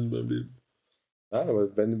kennengelernt in meinem Leben. Ja,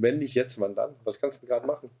 aber wenn nicht jetzt, wann dann? Was kannst du denn gerade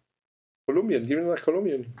machen? Kolumbien, gehen wir nach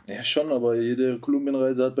Kolumbien. Ja, schon, aber jede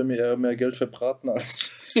Kolumbienreise hat bei mir eher mehr Geld verbraten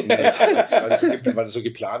als. Weil du so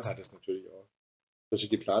geplant hattest natürlich auch. Du hast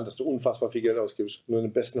geplant, dass du unfassbar viel Geld ausgibst. Nur in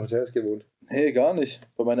den besten Hotels gewohnt. Nee, gar nicht.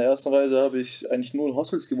 Bei meiner ersten Reise habe ich eigentlich nur in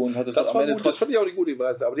Hostels gewohnt. Hatte Das am war Ende gut, das fand ich auch eine gute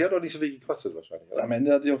Reise. Aber die hat auch nicht so viel gekostet wahrscheinlich, oder? Am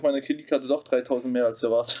Ende hatte ich auf meiner Kreditkarte doch 3.000 mehr als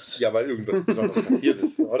erwartet. Ja, weil irgendwas Besonderes passiert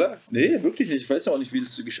ist, oder? Nee, wirklich nicht. Ich weiß ja auch nicht, wie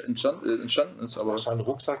das entstanden ist. Aber Wahrscheinlich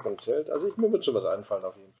Rucksack und Zelt. Also mir würde schon was einfallen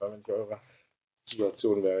auf jeden Fall, wenn ich eure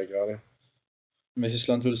Situation wäre gerade. in welches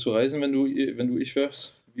Land würdest du reisen, wenn du ich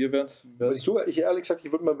wärst? Wir wären? Ich ehrlich gesagt,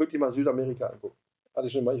 ich würde mal wirklich mal Südamerika angucken. Hatte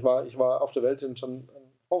ich schon mal. Ich war auf der Welt in schon einen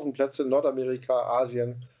Haufen Plätze, Nordamerika,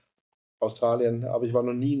 Asien, Australien, aber ich war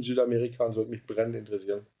noch nie in Südamerika und so würde mich brennend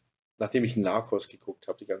interessieren. Nachdem ich Narcos geguckt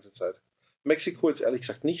habe die ganze Zeit. Mexiko ist ehrlich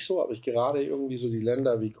gesagt nicht so, aber ich gerade irgendwie so die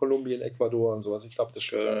Länder wie Kolumbien, Ecuador und sowas, ich glaube, das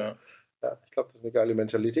ist Ja. ja, ich glaube, das ist eine geile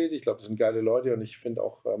Mentalität, ich glaube, das sind geile Leute und ich finde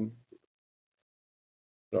auch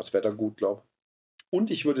das Wetter gut, glaube ich. Und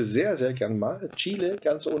ich würde sehr, sehr gern mal Chile,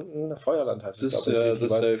 ganz unten, Feuerland heißt es. Das glaub, ist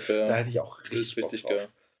safe, ja. Da hätte ich auch Das ist richtig Bock drauf. geil.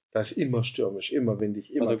 Da ist immer stürmisch, immer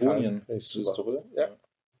windig, immer Patagonien. kalt. Das ist Das super. ist doch, oder? Ja.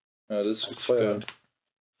 Ja, das ist richtig geil. Feuerland.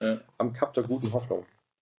 Ja. Am Kap der guten Hoffnung.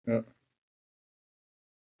 Ja.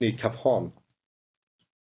 Nee, Kap Horn.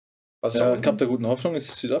 Was Ja, da unten? Kap der guten Hoffnung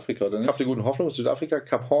ist Südafrika, oder nicht? Kap der guten Hoffnung ist Südafrika.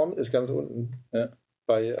 Kap Horn ist ganz unten Ja.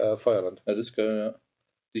 bei Feuerland. Ja, das ist geil, ja.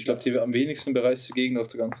 Ich glaube, die am wenigsten bereiste Gegend auf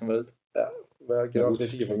der ganzen Welt. Ja, genau Ja, das gut,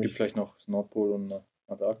 Richtige für es gibt mich. vielleicht noch Nordpol und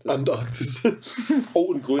Antarktis. Antarktis. Oh,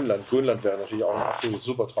 und Grönland. Grönland wäre natürlich auch ein absoluter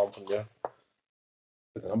Supertraum von dir.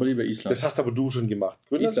 Aber lieber Island. Das hast aber du schon gemacht.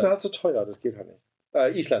 Grönland ist Island. mir halt so teuer, das geht halt nicht.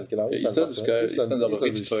 Island, genau. Ja, Island war's, ist ja. geil. Island ist aber würde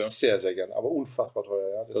richtig ich teuer. sehr, sehr gern, aber unfassbar teuer.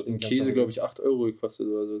 Ja. Das hat Deswegen ein kann's Käse, auch- glaube ich, 8 Euro gekostet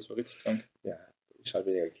oder so. Das war richtig krank. Ja, ich halt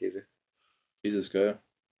weniger Käse. Käse ist geil.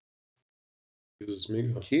 Das ist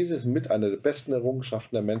mega. Käse ist mit einer der besten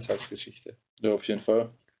Errungenschaften der Menschheitsgeschichte. Ja, auf jeden Fall.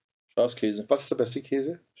 Schafskäse. Was ist der beste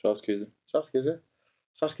Käse? Schafskäse. Schafskäse?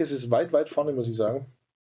 Schafskäse ist weit, weit vorne, muss ich sagen.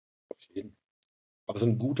 Auf jeden. Aber so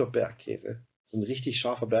ein guter Bergkäse. So ein richtig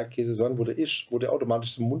scharfer Bergkäse, so ein, wo der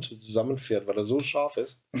automatisch zum Mund so zusammenfährt, weil er so scharf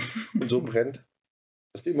ist und so brennt,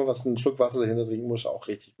 dass du immer was einen Schluck Wasser dahinter trinken musst, auch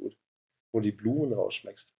richtig gut. Wo die Blumen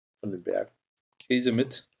rausschmeckst von den Bergen. Käse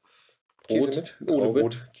mit. Käse Brot, mit? Ohne Traube.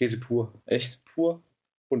 Brot. Käse pur. Echt? Pur.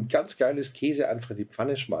 Und ganz geil ist Käse einfach in die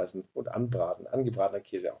Pfanne schmeißen und anbraten. Angebratener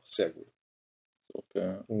Käse auch sehr gut.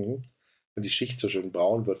 Okay. Mhm. Wenn die Schicht so schön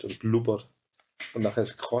braun wird und blubbert. Und nachher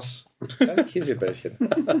ist kross. Kleine Käsebällchen.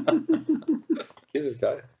 Käse ist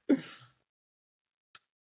geil.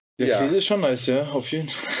 Der Ja. Käse ist schon nice, ja, auf jeden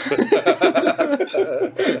Fall.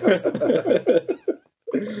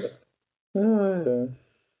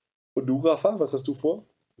 Und du, Rafa, was hast du vor?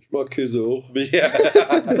 Ich mag Käse auch.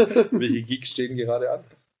 Welche Geeks stehen gerade an?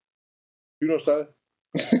 Hühnerstall?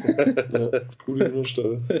 Ja, gute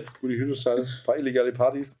Hühnerstall. Gute Hühnerstall. Ein paar illegale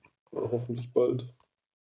Partys. Hoffentlich bald.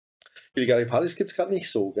 Illegale Partys gibt es gerade nicht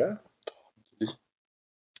so, gell? natürlich.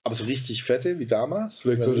 Aber so richtig fette wie damals?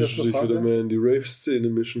 Vielleicht Wenn solltest du ich dich das so wieder frage? mehr in die Rave-Szene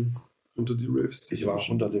mischen. Unter die Rave-Szene. Ich war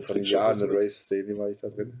mischen. hunderte von Krieg schon Jahren was in der mit. Race-Szene, war ich da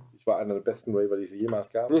drin. Ich war einer der besten Raver, die es jemals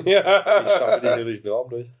gab. Ja. Ich schaffe die hier durch den Raum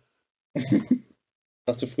durch.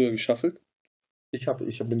 Hast du früher geschaffelt? Ich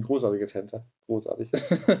bin ein großartiger Tänzer. Großartig.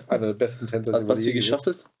 Einer der besten Tänzer, Hat man Basti je gesehen hat.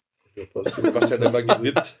 geschaffelt? Ja, passt. Du warst ja immer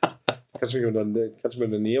gewippt. Kannst du mir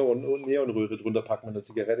eine Neonröhre drunter packen mit einer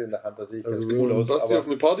Zigarette in der Hand. Da sehe ich Also, ganz cool wenn aus. Basti auf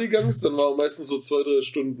eine Party gegangen ist, dann war er meistens so 2-3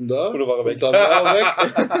 Stunden da. Oder war er weg? Und dann war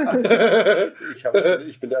er weg.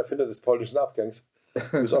 Ich bin der Erfinder des polnischen Abgangs.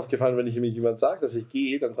 Mir ist aufgefallen, wenn ich mir jemand sagt, dass ich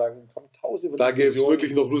gehe, dann sagen, komm, tausende von Da gäbe es Diskussionen.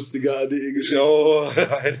 wirklich noch lustige ADE-Geschichten. Oh,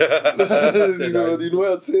 nein. Die wir die nur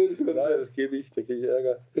erzählen können. Nein, das geht nicht, da kriege ich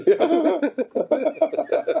Ärger.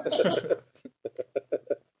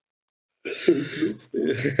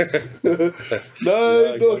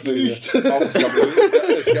 Nein, doch Gott, nicht. Auch,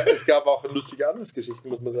 es gab auch lustige Andersgeschichten,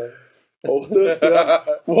 muss man sagen. Auch das, ja.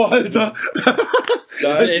 Boah, Alter.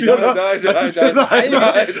 Als wir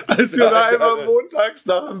da einmal montags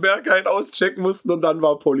nach dem Berghain auschecken mussten und dann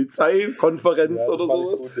war Polizeikonferenz oder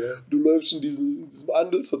sowas. Du läufst in diesem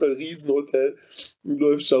Andelshotel, Riesenhotel, du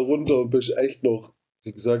läufst da runter und bist echt noch,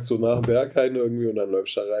 wie gesagt, so nach dem Berghain irgendwie und dann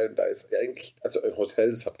läufst du da rein. Da ist eigentlich, also ein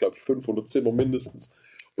Hotel, das hat glaube ich 500 Zimmer mindestens.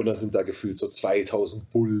 Und da sind da gefühlt so 2000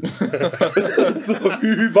 Bullen. So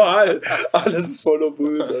überall. Alles ist voller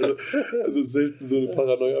Bullen. Also selten so eine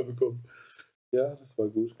Paranoia bekommen. Ja, das war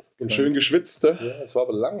gut. Und schön geschwitzt, ne? Ja, es war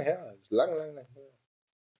aber lang her. Lang her.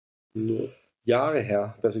 Ja. Jahre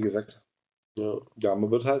her, besser gesagt. Ja. Ja, man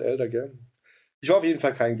wird halt älter, gell? Ich war auf jeden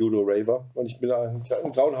Fall kein guter Raver und ich bin ein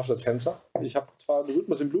grauenhafter Tänzer. Ich habe zwar den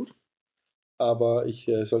Rhythmus im Blut, aber ich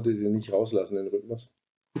sollte den nicht rauslassen, den Rhythmus.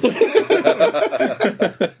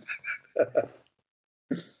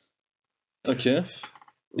 Okay.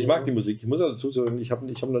 Ich mag die Musik. Ich muss auch dazu sagen, ich hab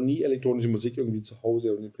noch nie elektronische Musik irgendwie zu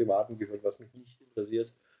Hause und im Privaten gehört, was mich nicht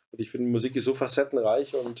interessiert. Und ich finde, Musik ist so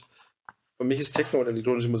facettenreich und für mich ist Techno und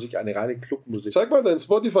elektronische Musik eine reine Clubmusik. Zeig mal deinen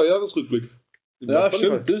Spotify-Jahresrückblick. Ja, Spotify.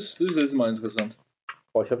 stimmt. Das ist jetzt mal interessant.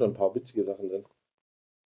 Oh, ich habe da ein paar witzige Sachen drin.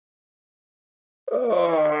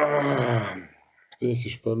 Ah. Bin ich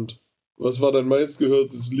gespannt. Was war dein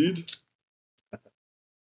meistgehörtes Lied?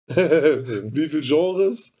 Wie viele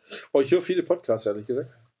Genres? Oh, ich höre viele Podcasts, ehrlich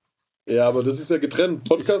gesagt. Ja, aber das ist ja getrennt.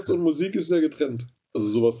 Podcast und Musik ist ja getrennt. Also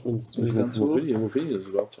sowas von uns. Wo finde ich das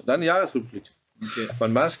überhaupt? Dann Jahresrückblick. Okay.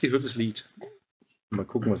 Mein meistgehörtes Lied. Mal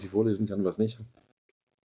gucken, was ich vorlesen kann, was nicht.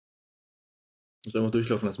 Muss einfach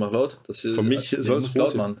durchlaufen, das macht laut. Das Für mich soll es muss laut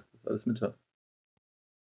rote. machen. Das alles mithören.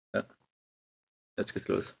 Ja. Jetzt geht's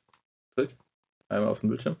los. Drück. Einmal auf den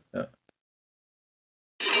Bildschirm. Ja.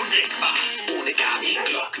 Undenkbar. Ohne Gabi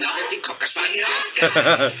Glockner mit dem Cocker Spaniel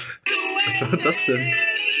Was war das denn?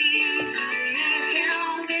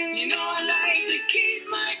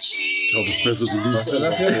 Ich glaube, es ist besser, du liest denn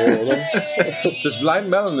das einfach vor, oder? Das Blind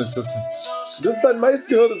Melon ist das. Das ist dein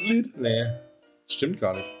meistgehörtes Lied. Nee. Stimmt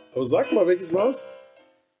gar nicht. Aber sag mal, welches war's?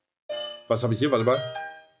 Was habe ich hier? Warte mal.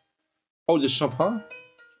 Oh, das ist Chopin.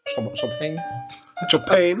 Chopin. Chopin.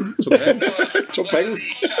 Chopin. Chopin.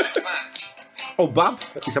 Oh, Bab.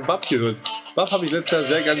 Ich habe Bab gehört. Bab habe ich letztes Jahr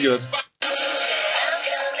sehr gern gehört.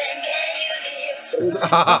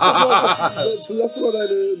 Lass mal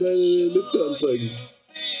deine Liste anzeigen.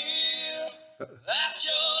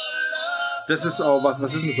 Das ist auch was.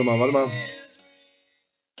 Was ist denn das nochmal? Warte mal.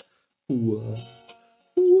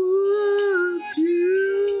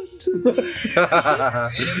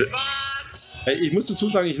 Hey, ich muss dazu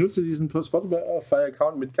sagen, ich nutze diesen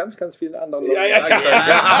Spotify-Account mit ganz, ganz vielen anderen Leuten.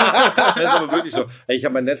 Ja. Das ist aber wirklich so. Hey, ich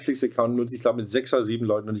habe meinen Netflix-Account nutze ich glaube mit 6 oder 7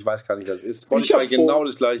 Leuten und ich weiß gar nicht, was das ist. Spotify genau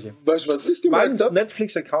das gleiche. Weißt du, was ich Mein gemeint habe?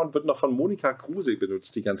 Netflix-Account wird noch von Monika Kruse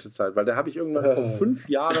benutzt die ganze Zeit, weil da habe ich irgendwann vor 5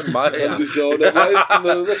 Jahren mal... Haben sich so der meisten.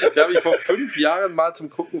 Da habe ich vor 5 Jahren mal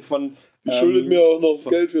zum Gucken von... Die schuldet mir auch noch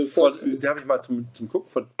Geld fürs Taxi. Da habe ich mal zum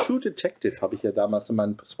Gucken von True Detective habe ich ja damals in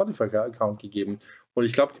meinen Spotify-Account gegeben. Und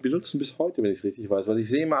ich glaube, die benutzen bis heute, wenn ich es richtig weiß, weil ich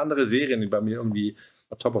sehe immer andere Serien, die bei mir irgendwie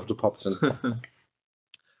top of the pop sind.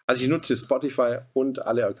 Also ich nutze Spotify und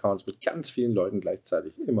alle Accounts mit ganz vielen Leuten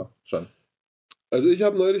gleichzeitig. Immer schon. Also ich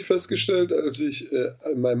habe neulich festgestellt, als ich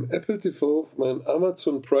in meinem Apple TV auf meinen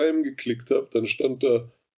Amazon Prime geklickt habe, dann stand da,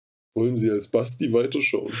 wollen Sie als Basti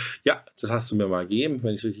weiterschauen? Ja, das hast du mir mal gegeben,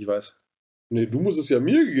 wenn ich es richtig weiß. Nee, du musst es ja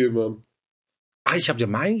mir gegeben haben. Ah, ich habe dir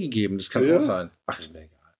meinen gegeben, das kann Ja. auch sein. Ach, ist mir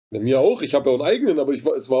egal. Ja, mir auch, ich habe ja auch einen eigenen, aber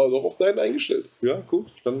es war doch auf deinen eingestellt. Ja,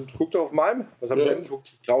 gut. Dann guck doch auf meinem. Was habe ich Ja. denn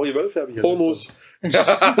geguckt? Graue Wölfe habe ich ja. Pornos.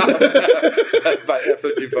 Bei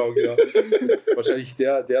Apple TV, genau. Wahrscheinlich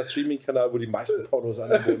der Streaming-Kanal, wo die meisten Pornos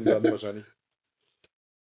angeboten werden, wahrscheinlich.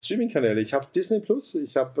 Streaming-Kanäle. Ich habe Disney Plus,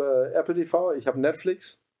 ich habe Apple TV, ich habe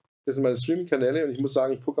Netflix. Das sind meine Streaming-Kanäle und ich muss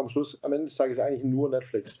sagen, ich gucke am Ende des Tages eigentlich nur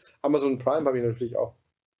Netflix. Amazon Prime habe ich natürlich auch.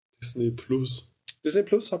 Disney Plus. Disney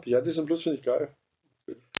Plus habe ich, ja. Disney Plus finde ich geil.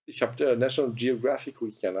 Ich habe National Geographic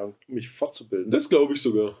gucke ich gerne, um mich fortzubilden. Das glaube ich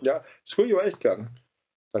sogar. Ja, das gucke ich aber echt gern.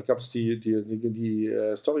 Da gab es die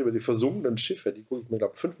Story über die versunkenen Schiffe, die gucke ich mir,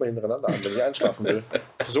 glaube ich, 5-mal hintereinander an, wenn ich einschlafen will.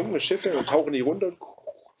 Versunkene Schiffe und tauchen die runter.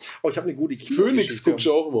 Oh, ich habe eine gute Kinogeschichte. Phoenix guckst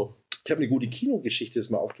du auch immer. Ich habe eine gute Kinogeschichte, ist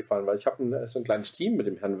mir aufgefallen, weil ich habe so ein kleines Team mit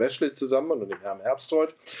dem Herrn Weschle zusammen und dem Herrn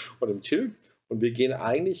Herbstreuth und dem Till. Und wir gehen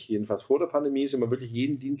eigentlich, jedenfalls vor der Pandemie, sind wir wirklich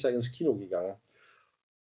jeden Dienstag ins Kino gegangen.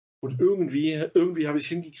 Und irgendwie habe ich es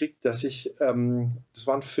hingekriegt, dass ich, das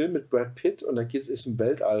war ein Film mit Brad Pitt und da geht es im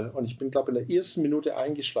Weltall. Und ich bin, glaube ich, in der ersten Minute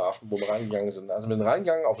eingeschlafen, wo wir reingegangen sind. Also wir sind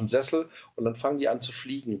reingegangen auf den Sessel und dann fangen die an zu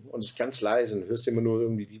fliegen. Und es ist ganz leise. Und du hörst immer nur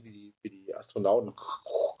irgendwie wie die Astronauten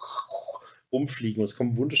rumfliegen und es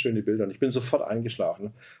kommen wunderschöne Bilder. Und ich bin sofort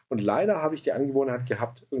eingeschlafen. Und leider habe ich die Angewohnheit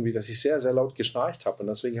gehabt, irgendwie, dass ich sehr, sehr laut geschnarcht habe. Und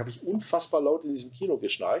deswegen habe ich unfassbar laut in diesem Kino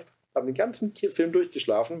geschnarcht. Habe den ganzen Film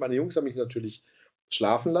durchgeschlafen. Meine Jungs haben mich natürlich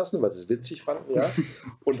schlafen lassen, weil sie es witzig fanden, ja.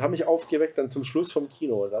 Und haben mich aufgeweckt dann zum Schluss vom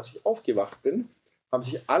Kino. Und als ich aufgewacht bin, haben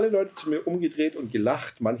sich alle Leute zu mir umgedreht und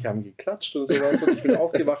gelacht. Manche haben geklatscht und sowas. Und ich bin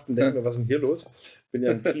aufgewacht und denke mir, was ist denn hier los? Bin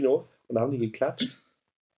ja im Kino und da haben die geklatscht,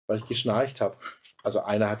 weil ich geschnarcht habe. Also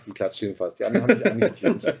einer hat geklatscht jedenfalls. Die anderen haben mich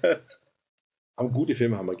angegrinst. Haben gute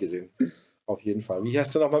Filme haben wir gesehen. Auf jeden Fall. Wie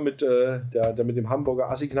heißt der nochmal mit der mit dem Hamburger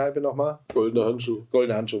Assi-Kneipe nochmal? Goldener Handschuh.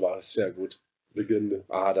 Goldener Handschuh war es, sehr gut. Legende.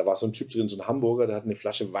 Ah, da war so ein Typ drin, so ein Hamburger, der hat eine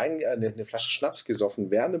Flasche eine Flasche Schnaps gesoffen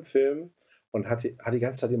während dem Film und hat die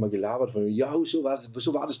ganze Zeit immer gelabert von mir, ja, so war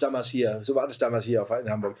das damals hier auf in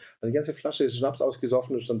Hamburg. Und die ganze Flasche Schnaps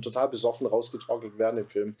ausgesoffen und ist dann total besoffen rausgetrocknet während dem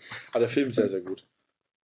Film. Aber der Film ist sehr, sehr gut.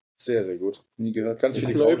 Sehr, sehr gut. Nie gehört. Ganz Die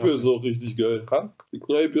viele Kneipe Frauen ist auch richtig geil. haben- Die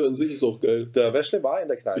Kneipe an sich ist auch geil. Der Weschle war in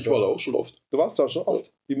der Kneipe. Ich war da auch schon oft. Du warst da schon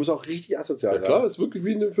oft. Die muss auch richtig asozial Ja sein. klar, ist wirklich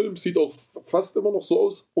wie in dem Film. Sieht auch fast immer noch so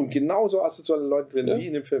aus. Und genauso asoziale Leute drin Ja. wie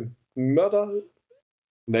in dem Film. Mörder.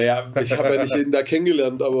 Naja, ich habe ja nicht jeden da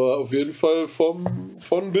kennengelernt, aber auf jeden Fall von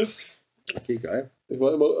bis. Okay, geil. Ich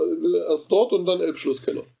war immer erst dort und dann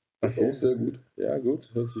Elbschlusskeller. Das ist Okay. auch sehr gut. Ja, gut.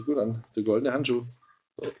 Hört sich gut an. Der goldene Handschuh.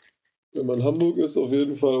 Wenn man in Hamburg ist, auf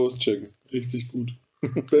jeden Fall auschecken. Richtig gut.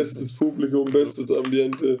 Bestes Publikum, bestes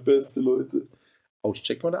Ambiente, beste Leute.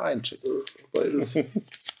 Auschecken oder einchecken? Beides.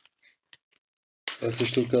 Was ist der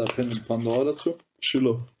Stuttgarter Pandora dazu?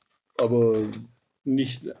 Schiller. Aber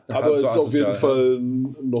Nicht. Aber es so ist auf jeden asozial. Fall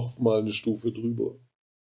noch mal eine Stufe drüber.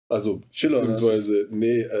 Also, Schiller, beziehungsweise,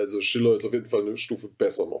 nee, also Schiller ist auf jeden Fall eine Stufe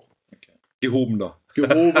besser noch. Gehobener.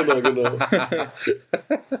 Gehobener, genau.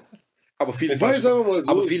 Aber viele, Wobei, falsche, sagen wir mal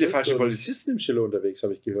so, aber ich viele weiß falsche gar nicht. Polizisten im Schiller unterwegs,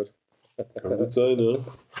 habe ich gehört. Kann gut sein, ja.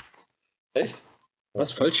 Echt?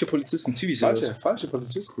 Was? Falsche Polizisten? Zivis oder was? Falsche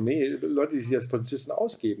Polizisten. Nee, Leute, die sich als Polizisten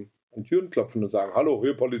ausgeben. An Türen klopfen und sagen, hallo,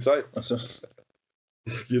 hier Polizei. Achso.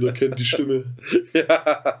 Jeder kennt die Stimme.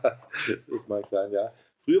 Ja, das mag sein, ja.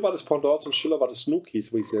 Früher war das Pendant zum Schiller, war das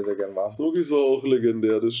Snookies, wo ich sehr, sehr gern war. Snookies war auch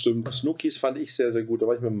legendär, das stimmt. Snookies fand ich sehr, sehr gut. Da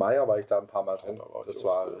war ich mit Meier, war ich da ein paar Mal drin. Da war ich Das auch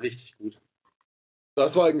war da. richtig gut.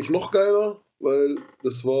 Das war eigentlich noch geiler. weil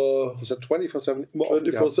das war Das hat 24/7 immer offen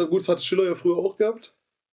gehabt. 24/7. Gut, das hat Schiller ja früher auch gehabt.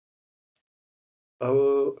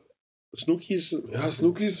 Aber Snookies. ja,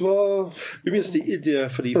 Snookies war. Übrigens,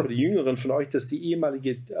 für die Jüngeren von euch, das ist die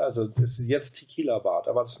ehemalige, also das ist jetzt Tequila Bar,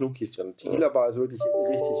 da war das Snookies drin. Tequila Bar ist wirklich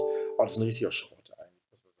richtig, das ist ein richtiger Schrott eigentlich,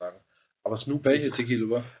 muss man sagen. Aber Snookies. Welche Tequila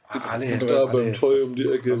war? Da beim Toy um die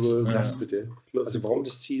Ecke. Was ist weil- das bitte? Also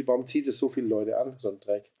warum zieht es so viele Leute an, so ein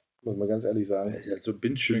Dreck? Muss man ganz ehrlich sagen. Das ist halt so Will ich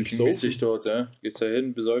binge-drinking-mäßig dort, ja. Gehst da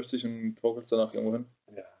hin, besäufst dich und torkelst danach irgendwo hin.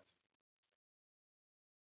 Ja.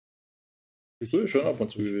 Früher schon ab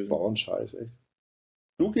und zu gewesen. Bauernscheiß, echt.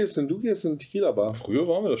 Du gehst in Tequila Bar. Früher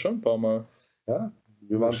waren wir da schon ein paar Mal. Ja.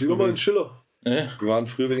 Wir waren Lieber mal in Schiller. Ja. Wir waren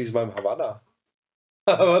früher wenigstens beim Havanna.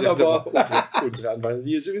 Havanna Bar. Unsere Anwälte,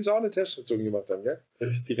 die jetzt übrigens auch eine Teststation gemacht haben, gell?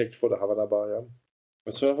 Direkt vor der Havanna Bar, ja.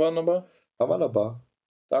 Was war aber? Havanna Bar.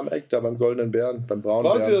 Da am Eck, da beim Goldenen Bären, beim Braunen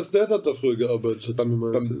Quasi, Bären. das Dad hat da früher gearbeitet, hat sie mir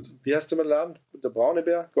mal erzählt. Wie heißt der mal Laden? Der braune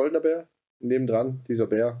Bär, goldener Bär? Nebendran, dieser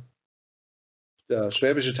Bär. Der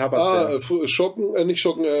schwäbische Tabasbär. Schocken, nicht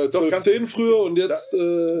Schocken, Doch, 12-10 früher und jetzt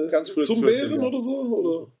ganz früh zum 12, Bären ja. oder so?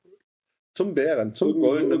 Oder? Zum Bären, zum Irgendwas-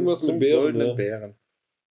 goldenen, irgendwas mit zum Bären, goldenen ja. Bären.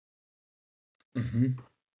 Mhm.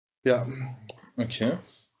 Ja, Okay.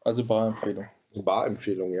 Also Barempfehlung.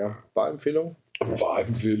 Barempfehlung, ja. Barempfehlung?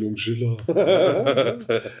 Barempfehlung, Schiller.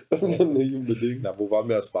 Also nicht unbedingt. Na, wo waren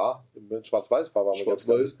wir das Bar? Im Schwarz-Weiß-Bar waren wir.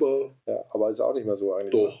 Schwarz-Weiß-Bar. Ja, aber ist auch nicht mehr so eigentlich.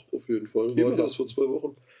 Doch, auf jeden Fall. Immer War ich noch. erst vor 2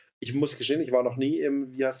 Wochen. Ich muss gestehen, ich war noch nie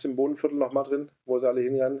wie heißt es im Bodenviertel noch mal drin, wo sie alle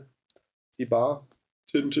hinrennen. Die Bar.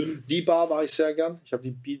 Tintin. Die Bar war ich sehr gern. Ich habe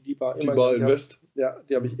die Bar Die immer Bar gern in gehabt. West. Ja,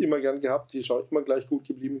 die habe ich immer gern gehabt. Die ist auch immer gleich gut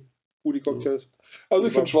geblieben. Gute Cocktails. Also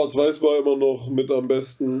ich finde Schwarz-Weiß war immer noch mit am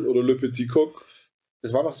besten. Oder Le Petit Coq.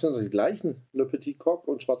 Das waren noch sind die gleichen. Le Petit Coq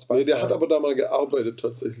und Schwarz-Weiß. Nee, der hat aber da mal gearbeitet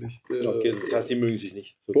tatsächlich. Der, Okay, das heißt, die mögen sich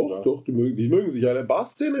nicht. Doch, die mögen sich ja. Die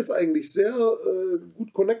Bar-Szene ist eigentlich sehr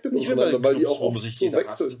gut connected Nicht wie bei den weil die Clubs, auch wo oft sich so jeder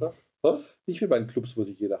wechseln. hasst. Hä? Nicht wie bei den Clubs, wo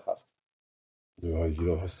sich jeder hasst. Ja,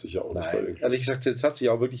 jeder hasst sich ja auch nicht bei den Nein, Clubs. ehrlich gesagt, jetzt hat sich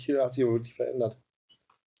auch wirklich verändert.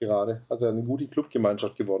 Gerade. Also eine gute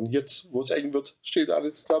Clubgemeinschaft geworden. Jetzt, wo es eng wird, stehen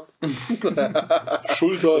alle zusammen.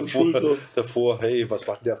 Schulter an Schulter. Davor, hey, was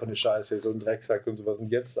macht denn der für eine Scheiße? So ein Drecksack und sowas.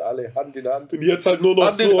 Und jetzt alle Hand in Hand. Und jetzt halt nur noch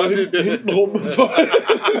Hand in so Hand. hinten rum. So.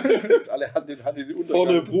 Jetzt alle Hand in Hand in den Untergang.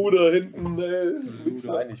 Vorne Bruder, hinten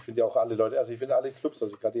Wichser. Nein, ich finde ja auch alle Leute, also ich finde alle Clubs,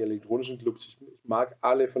 also gerade die elektronischen Clubs, ich mag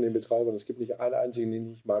alle von den Betreibern. Es gibt nicht einen einzigen,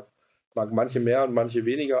 den ich mag. Ich mag manche mehr und manche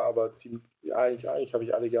weniger, aber eigentlich habe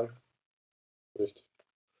ich alle gern. Echt.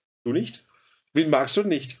 Du nicht? Wen magst du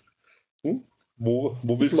nicht? Hm? Wo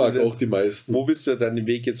Ich willst mag du denn, auch die meisten. wo willst du deinen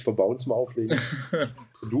Weg jetzt von Bounce mal auflegen?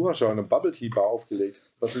 Du hast schon eine Bubble Tea Bar aufgelegt.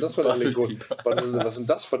 Was ist denn das für ein, Bubble Tea was ist denn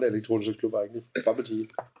das für ein elektronischer Club eigentlich? Bubble Tea.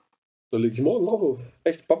 Da lege ich morgen auch auf.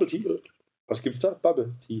 Echt? Bubble Tea? Was gibt's da?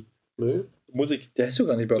 Bubble Tea. Nee, Musik. Der ist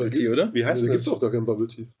sogar nicht Bubble Tea, oder? Wie da heißt gibt das? es auch gar kein Bubble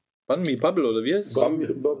Tea. Banh Mi Bubble, oder wie heißt es? Banh Mi.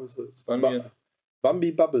 Bubbles heißt. Banh Mi.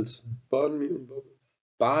 Bambi Bubbles. Banh Mi und Bubbles.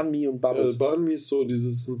 Banh Mi und Bubbles. Banh Mi ist so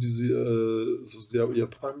sind diese so sehr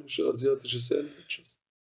japanische, asiatische Sandwiches.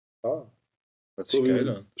 Ah. Hört sich So geil wie,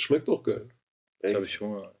 an. schmeckt auch geil. Jetzt habe ich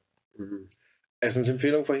Hunger.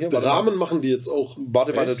 Essensempfehlung von hier. Der Rahmen machen die jetzt auch.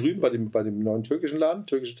 Warte mal da drüben bei dem neuen türkischen Laden,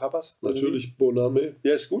 türkische Tapas. Natürlich Boname.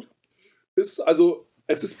 Ja, ist gut. Es ist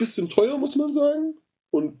ein bisschen teuer, muss man sagen.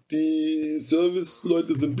 Und die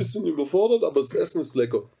Service-Leute sind ein bisschen überfordert, aber das Essen ist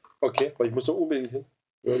lecker. Okay, weil ich muss da unbedingt hin.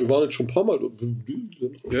 Ja, wir waren jetzt schon ein paar Mal.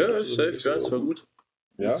 Ja, safe, ja, das war gut.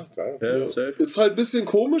 Ja, geil. Ja, Ja. safe. Ist halt ein bisschen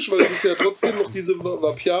komisch, weil es ist ja trotzdem noch dieses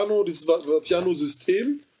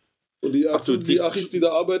Vapiano-System. Und die Achis, die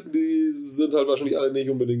da arbeiten, die sind halt wahrscheinlich alle nicht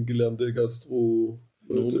unbedingt gelernte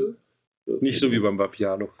Gastro-Leute. Nicht so wie beim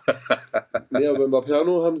Vapiano. Nee, aber beim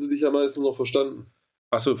Vapiano haben sie dich ja meistens noch verstanden.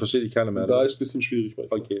 Achso, verstehe ich keiner mehr. Und da ist ein bisschen schwierig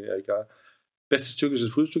manchmal. Okay, ja, egal. Bestes türkisches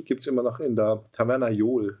Frühstück gibt es immer noch in der Taverna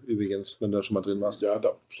Jol übrigens, wenn du da schon mal drin warst. Ja, ich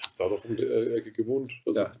habe da doch um die Ecke gewohnt.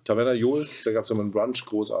 Also, Ja, Taverna Jol, da gab es immer einen Brunch,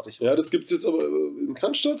 großartig. ja, das gibt es jetzt aber in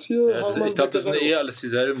Cannstatt hier. Ja, ich glaube, das sind Bäckerei. alles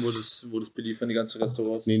dieselben, wo das beliefern, die ganzen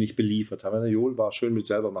Restaurants. Nee, nicht beliefert. Taverna Jol war schön mit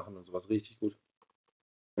selber machen und sowas, richtig gut.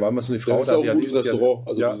 Da war immer so eine Ja, Frau das ist auch die ein hat gutes die hat- Restaurant.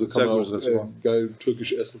 Also ja, da sehr kann man gutes auch Restaurant. geil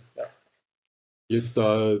türkisch essen. Ja. Jetzt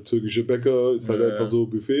da türkische Bäcker ist halt Ja, einfach ja. so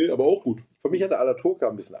Buffet, aber auch gut. Für mich hat der Alaturka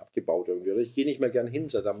ein bisschen abgebaut irgendwie. Oder? Ich gehe nicht mehr gern hin,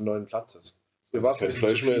 seit am neuen Platz ist. Mir war's ein Kein bisschen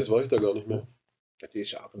Fleisch zu mehr viel. ist, war ich da gar nicht mehr. Ja, die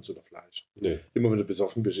ist ja ab und zu noch Fleisch. Nee. Immer wenn du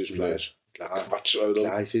besoffen bist, ist Fleisch. Klar, Quatsch, Alter.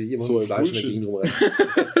 klar, ich sehe dich immer So mit ein Fleisch in der Bullshit.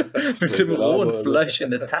 Gegend rumrennen. Mit dem Ja, rohen aber- Fleisch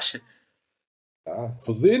in der Tasche. Ja,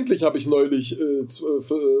 Versehentlich habe ich neulich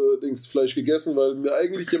Fleisch gegessen, weil mir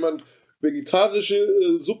eigentlich jemand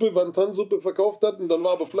vegetarische Suppe, Wonton-Suppe verkauft hat und dann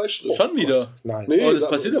war aber Fleisch drin. Schon wieder. Nein. Nee, Oh, das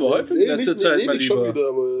passiert aber häufig in letzter Zeit, mein nicht schon Lieber. wieder,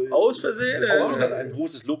 aber Aus Versehen, Das war ey. dann ein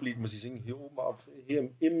großes Loblied, muss ich singen, hier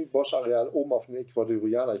im Bosch-Areal, oben auf dem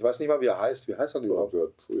Ecuadorianer. Ich weiß nicht mal, wie er heißt. Wie heißt er denn Oh überhaupt?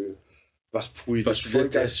 Gott, pfui. Was pfui, Was, voll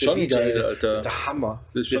das ist schon Ceviche, geil, ey. Alter. Das ist der Hammer.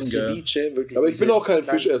 Das ist schon geil. Ceviche, wirklich. Aber ich bin diese auch kein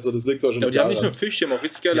kleinen- Fischesser, das liegt wahrscheinlich Ja, aber die haben nicht daran. nur Fisch, die haben auch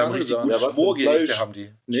richtig Die geile haben andere richtig Sachen. gute Ja, was denn? Schmorgerichte Fleisch? haben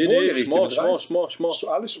die. Nee, Schmorgerichte Schmor, mit Reis.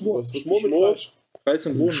 Schmor. Alles Schmor. Was wird Schmor mit Schmor? Fleisch. Reis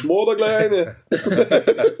und Bohnen. Schmor der Kleine.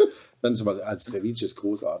 Dann zum Beispiel als Ceviche ist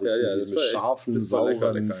großartig. Ja, ja, Mit das diesem war echt- scharfen, das war lecker,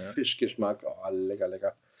 sauren lecker, ja. Fischgeschmack. Oh,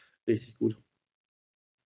 lecker. Richtig gut.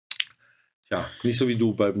 Ja, nicht so wie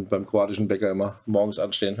du beim kroatischen Bäcker immer morgens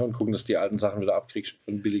anstehen und gucken, dass du die alten Sachen wieder abkriegst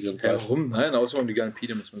für einen billigeren Ja, Preis. warum? Nein, außer um die geile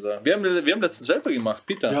Pide, muss man sagen. Wir haben letztens selber gemacht,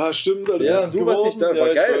 Peter. Ja, stimmt. Alter, Ja, das ist du warst nicht da, geworden.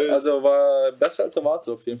 war Ja, ich geil. weiß. Also war besser als erwartet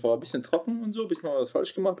auf jeden Fall. War ein bisschen trocken und so, ein bisschen noch was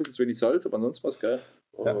falsch gemacht, ein bisschen zu wenig Salz, aber ansonsten war es geil.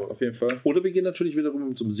 Ja. Auf jeden Fall. Oder wir gehen natürlich wieder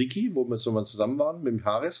rüber zum Siki, wo wir so mal zusammen waren mit dem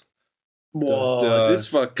Haris. Boah, Der-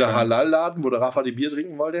 das war Der krass. Halal-Laden, wo der Rafa die Bier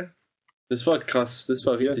trinken wollte. Das war krass, das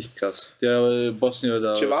war richtig krass. Der Bosnier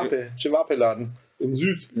da. Cevape-Laden. In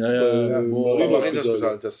Süd. Ja, ja, Bei- boah, Marina aber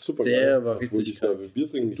Hospital. Das ist super der geil. war Was wollte richtig ich da geil. mit Bier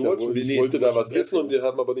trinken? Du wolltest- Ich nee, wollte du da wolltest was Bier essen und die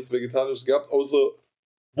haben aber nichts Vegetarisches gehabt, außer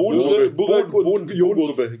Bohnensuppe. Burek und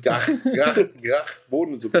Joghurt. Bohnensuppe. Grach.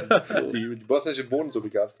 Bohnensuppe. Die bosnische Bohnensuppe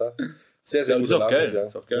gab es da. Sehr, sehr Ja, gut. ist auch geil,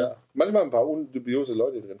 ist auch geil. Ja. Manchmal ein paar undubiose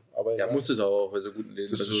Leute drin. Aber Ja, egal. muss es auch bei so guten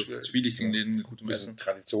Läden, Das also ist- zwielichtigen Läden mit ein gutem bisschen Essen.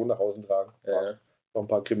 Tradition nach außen tragen. Ja, ja. Noch ein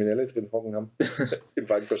paar Kriminelle drin hocken haben. Im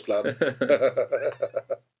Feinkostladen.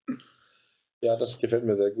 Ja, das gefällt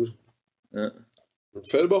mir sehr gut. Ja. In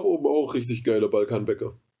Fellbach oben auch richtig geiler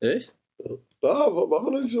Balkanbäcker. Echt? Da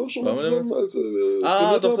waren wir nicht auch schon mal Waren wir da zusammen, als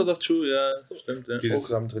Ah, trainiert haben? doch, true, ja, stimmt, ja. Geht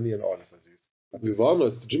zusammen trainieren. Oh, das ist ja süß. Wir waren,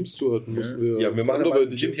 als die Gyms zu hatten, mussten wir. Ja, wir das machen aber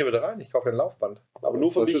anderweitig- ein Gym hier wieder rein. Ich kaufe ein Laufband. Aber nur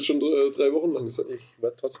das für hast du mich. jetzt schon 3 Wochen lang gesagt. Ich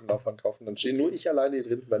werde trotzdem ein Laufband kaufen. Dann stehe nur ich alleine hier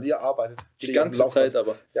drin, weil ihr arbeitet. Die Stehe ich ganze auf dem Zeit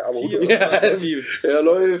Laufband. aber. Ja, aber 24/7. Er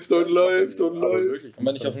läuft und läuft und Aber läuft. wirklich. Und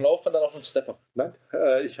wenn nicht auf dem Laufband, dann auf dem Stepper. Nein,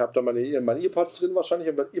 ich habe da meine Earpods drin wahrscheinlich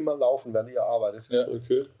und werde immer laufen, während ihr arbeitet. Ja.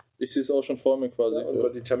 Okay. Ich sehe es auch schon vor mir quasi. Und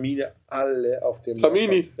werde die Termine alle auf dem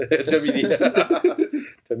Termini. Laufband.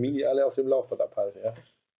 Termini alle auf dem Laufband abhalten, ja.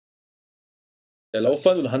 Ja,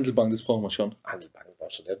 Laufband und Handelbank, das brauchen wir schon. Handelbank war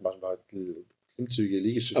schon nett, machen wir halt Klimmzüge,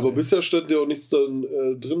 Liegestütze. Aber bisher stand ja auch nichts dann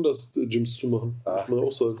drin, das Gyms zu machen. Ach. Muss man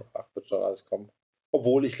auch sagen. Ach, wird schon alles kommen.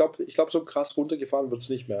 Obwohl, ich glaube, so krass runtergefahren wird es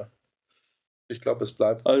nicht mehr. Ich glaube, es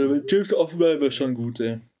bleibt. Also, wenn Gyms offen bleiben, wäre schon gut,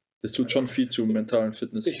 ey. Das tut schon viel zum mentalen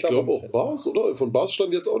Fitness. Ich glaube auch Bars, oder? Von Bars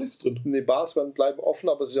stand jetzt auch nichts drin. Nee, Bars bleiben offen,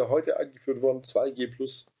 aber es ist ja heute eingeführt worden,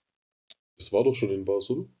 2G+. Das war doch schon in Bars,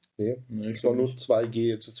 oder? Nee, Nee, es war nur 2G,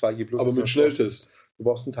 jetzt ist 2G+. Aber mit Schnelltest. Du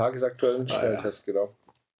brauchst einen tagesaktuellen Ah, Schnelltest, genau.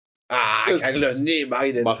 Ah, Das- kein Löhr. Nee, mach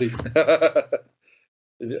ich nicht. Mach ich.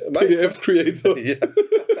 Mach ich. PDF-Creator. Ja.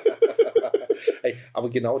 Ey, aber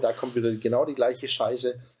genau da kommt wieder genau die gleiche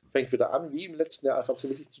Scheiße. Fängt wieder an, wie im letzten Jahr, als ob sie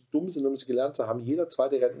wirklich zu dumm sind, um es gelernt zu haben. Jeder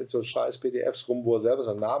zweite rennt mit so scheiß PDFs rum, wo er selber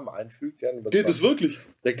seinen Namen einfügt. Ja, Geht es wirklich?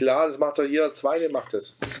 Ja klar, das macht doch jeder Zweite macht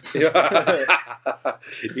das. Ja.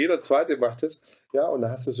 Jeder Zweite macht das. Ja, und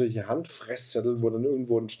dann hast du solche Handfresszettel, wo dann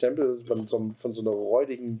irgendwo ein Stempel von so einer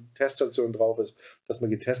räudigen Teststation drauf ist, dass man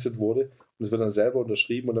getestet wurde. Und es wird dann selber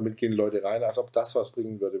unterschrieben und damit gehen die Leute rein, als ob das was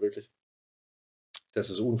bringen würde, wirklich. Das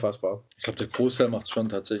ist unfassbar. Ich glaube, der Großteil macht es schon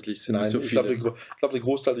tatsächlich. Es sind Nein, nicht so ich viele. glaube, der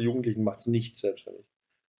Großteil der Jugendlichen macht es nicht selbstständig.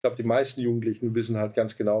 Ich glaube, die meisten Jugendlichen wissen halt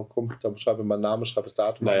ganz genau, komm, dann schreibe meinen Namen, schreibe das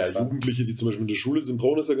Datum. Naja, alles rein. Jugendliche, die zum Beispiel in der Schule sind,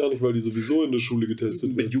 brauchen das ja gar nicht, weil die sowieso in der Schule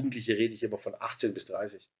getestet Mit werden. Jugendlichen rede ich immer von 18 bis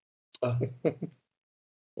 30. Ah.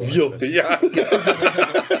 Wir. Ja.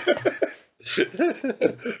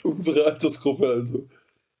 Unsere Altersgruppe also.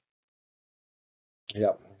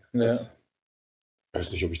 Ja. Ja. Das, Ich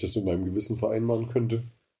weiß nicht, ob ich das mit meinem Gewissen vereinbaren könnte.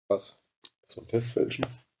 was? So ein Test fälschen.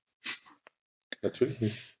 Natürlich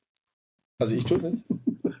nicht. Also ich tue nicht.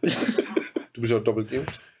 Du bist ja doppelt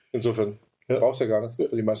geimpft. Insofern brauchst du ja gar nicht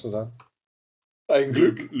für die meisten Sachen. Ein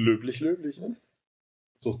Glück. Löblich, löblich. Ne?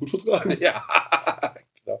 Ist doch gut vertragen. Ja,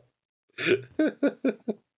 genau.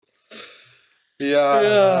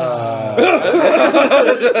 Ja.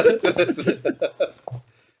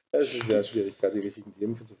 Es ist sehr schwierig, gerade die richtigen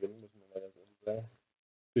Themen zu finden, muss man mal ganz ehrlich sagen.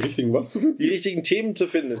 Die richtigen was zu finden? Die richtigen Themen zu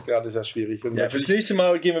finden ist gerade sehr schwierig. Und Ja, für das nächste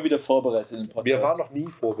Mal gehen wir wieder vorbereitet in den Podcast. wir waren noch nie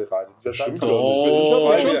vorbereitet. Wir Stimmt sagen- gar nicht. Ich habe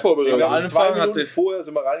mich schon vorbereitet. Wir haben Anfang 2 Minuten hatte- vorher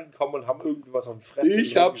sind wir reingekommen und haben irgendwas auf den Fresse.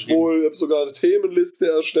 Ich habe sogar eine Themenliste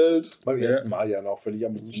erstellt. Beim Ja. ersten Mal ja noch, völlig Nicht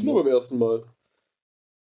ambitioniert. nur beim ersten Mal.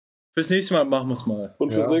 Fürs nächste Mal machen wir es mal.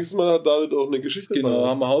 Und fürs Ja. nächste Mal hat David auch eine Geschichte Genau, parat.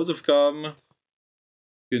 haben wir Hausaufgaben.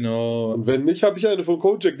 Genau. Und wenn nicht, habe ich eine von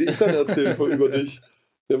Kojak, die ich dann erzähle über dich.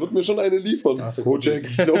 Der wird mir schon eine liefern. Ach, der Kojak, Kojak.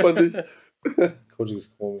 ich glaube an dich. Kojak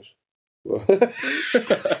ist komisch.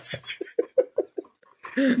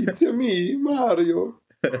 It's me, Mario.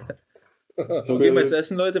 Wo gehen wir jetzt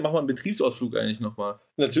essen, Leute? Machen wir einen Betriebsausflug eigentlich nochmal.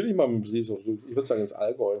 Natürlich mal mit dem Betriebsausflug. Ich würde sagen ins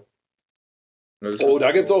Allgäu. Oh,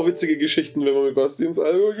 da gibt es auch witzige Geschichten, wenn man mit Basti ins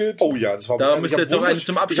Allgäu geht. Oh ja, das war Da ich müsst ihr hab jetzt noch wundersch-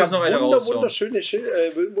 zum Abschluss ich hab noch eine raushauen. wunderschöne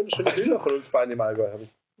Bilder von uns beiden im Allgäu. Hab ich.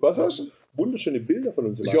 Was hast du? Wunderschöne Bilder von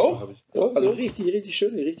uns im Ich Allgäu. auch. Hab ich. Ja, Also ja. richtig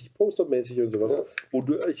schön, richtig postermäßig und sowas.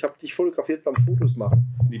 Ja. Ich habe dich fotografiert beim Fotos machen.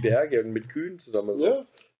 In die Berge und mit Kühen zusammen und so. Ja.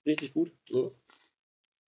 Richtig gut. Ja.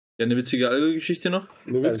 Ja, eine witzige Allgäu-Geschichte noch?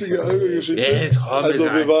 Eine witzige Also, Allgäu-Geschichte. Jetzt komm, Also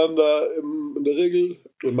jetzt wir rein. waren da in der Regel,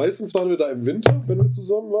 und meistens waren wir da im Winter, wenn wir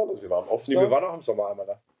zusammen waren. Also wir waren oft Nee, da. wir waren auch im Sommer einmal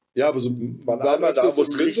da. Ja, aber so Waren einmal da, öfters wo im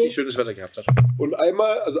es Winter. richtig schönes Wetter gehabt hat. Und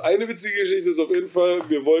einmal, also eine witzige Geschichte ist auf jeden Fall,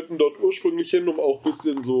 wir wollten dort ursprünglich hin, um auch ein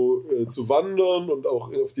bisschen so zu wandern und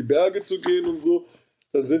auch auf die Berge zu gehen und so.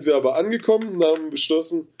 Dann sind wir aber angekommen und haben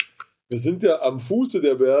beschlossen, wir sind ja am Fuße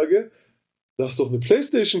der Berge, lass doch eine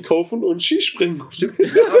Playstation kaufen und Skispringen. Stimmt.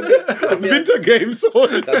 Und Wintergames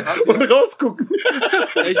holen Dann haben wir- und rausgucken.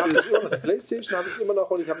 Ich habe das immer noch. Die Playstation habe ich immer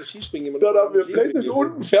noch und ich habe das Skispringen immer noch. Dann haben wir Playstation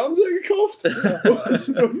und einen Fernseher gekauft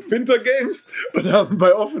und Wintergames und haben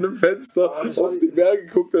bei offenem Fenster Ah, das war auf die Berge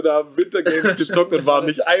geguckt und haben Wintergames gezockt und Das war waren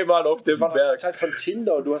nicht einmal auf dem Das war noch die Berg. Zeit von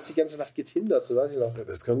Tinder und du hast die ganze Nacht getindert, so weiß ich noch. Ja,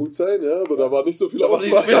 das kann gut sein, ja, aber da war nicht so viel Aber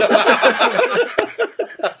nicht so Auswahl. viel-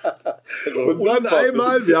 Und dann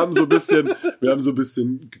einmal, wir haben so ein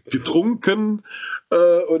bisschen getrunken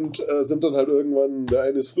und sind dann halt irgendwann, der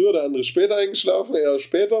eine ist früher, der andere später eingeschlafen, eher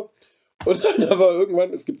später. Und dann aber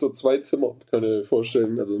irgendwann, es gibt so 2 Zimmer, könnt ihr euch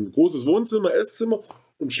vorstellen, also ein großes Wohnzimmer, Esszimmer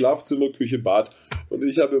und Schlafzimmer, Küche, Bad. Und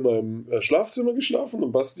ich habe in meinem Schlafzimmer geschlafen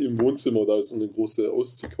und Basti im Wohnzimmer, da ist so eine große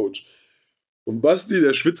Ausziehcouch. Und Basti,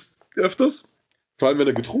 der schwitzt öfters, vor allem wenn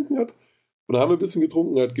er getrunken hat. Und da haben wir ein bisschen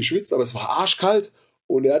getrunken, er hat geschwitzt, aber es war arschkalt.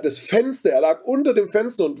 Und er hat das Fenster, er lag unter dem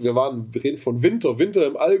Fenster und wir reden von Winter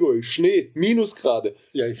im Allgäu, Schnee, Minusgrade.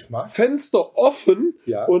 Ja, ich mag's. Fenster offen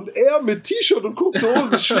Ja. und er mit T-Shirt und kurzer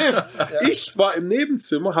Hose schläft. Ich war im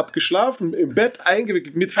Nebenzimmer, hab geschlafen, im Bett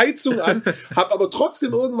eingewickelt, mit Heizung an, hab aber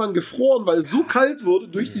trotzdem irgendwann gefroren, weil es so kalt wurde,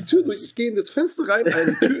 durch die Tür durch. Ich gehe in das Fenster rein,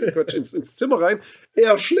 ins Zimmer rein,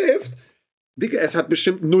 er schläft. Digga, es hat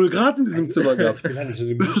bestimmt 0 Grad in diesem Zimmer gehabt. Ich bin halt nicht so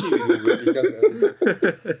eine Muschi wie du, wirklich ganz ehrlich.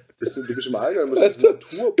 Du bist im Allgäu, du musst aus der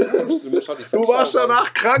Natur. Du warst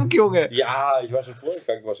danach krank, Junge. Ja, ich war schon vorher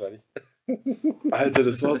krank wahrscheinlich. Alter,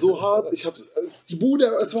 das war so hart. Die Bude,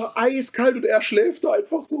 es war eiskalt und er schläft da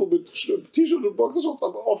einfach so mit T-Shirt und Boxershorts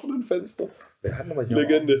am offenen Fenster. Wir hatten aber hier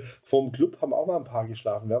Legende. Auch, vorm Club haben auch mal ein paar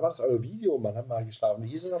geschlafen. Wer war das? Euer Videomann hat mal geschlafen. Wie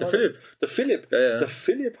hieß er Der nochmal? Philipp. Der Philipp. Ja, ja. Der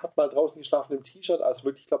Philipp hat mal draußen geschlafen im T-Shirt, als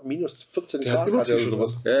wirklich, ich glaube, minus 14 Der hat Grad immer hatte oder T-Shirt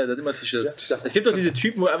sowas. Ja, der hat immer T-Shirt. Ja, das- Es gibt doch diese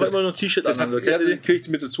Typen, wo einfach immer nur ein T-Shirt Das hat, anhaben. ja, den kriege ich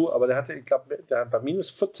mit dazu, aber der hatte, ich glaube, bei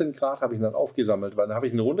minus 14 Grad habe ich ihn dann aufgesammelt, weil dann habe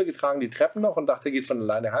ich ihn runtergetragen, die Treppen noch und dachte, er geht von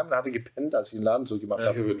alleine heim und hatte gepennt, als ich den Laden zugemacht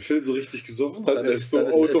habe. Wenn Phil so richtig gesoffen hat, Dann er ist- ist so dann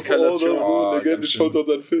ist out of order, Eskalation. so Ah, Legende, ganz schaut schlimm.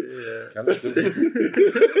 dort an Phil. Ganz schlimm.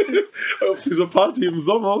 Auf dieser Party im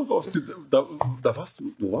Sommer, da warst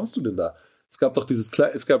du, wo warst du denn da? Es gab doch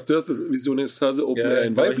es gab zuerst das Visionärsphase Open Ja, Air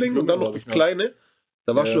in da war ich Weibling in und dann noch Blumen, das glaub ich, kleine.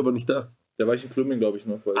 Da warst Ja. du aber nicht da. Da war ich in Bluming, glaube ich,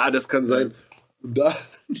 noch. Das kann sein. Und da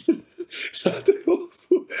hat er auch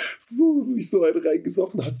sich so einen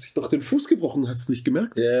reingesoffen, hat sich doch den Fuß gebrochen, hat es nicht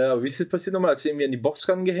gemerkt. Ja, aber wie ist das passiert nochmal? Hat sie irgendwie an die Box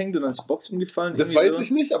rangehängt und dann ist die Box umgefallen? Das Irgendwie weiß so?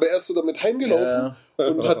 ich nicht, aber er ist so damit heimgelaufen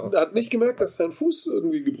und hat nicht gemerkt, dass sein Fuß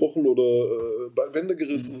irgendwie gebrochen oder Bänder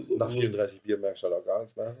gerissen ist. Nach 34 Bier merkst du halt auch gar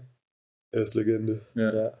nichts mehr. Er ist Legende.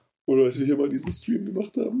 Ja. Ja. Oder als wir hier mal diesen Stream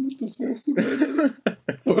gemacht haben, das wärst du geil.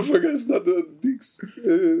 Wo er vergessen hatte, nichts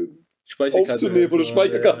Speicherkarte aufzunehmen oder so,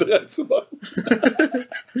 Speicherkarte ja. reinzumachen.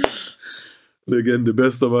 Legende,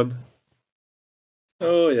 bester Mann.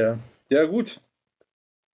 Oh ja. Ja, gut.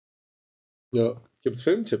 Ja. Gibt's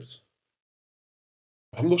Filmtipps?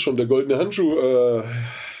 Haben doch schon der goldene Handschuh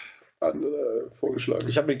vorgeschlagen.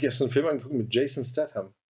 Ich habe mir gestern einen Film angeguckt mit Jason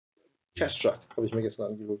Statham. Cash Truck habe ich mir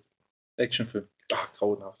gestern angeguckt. Actionfilm. Ach,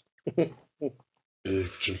 grauenhaft.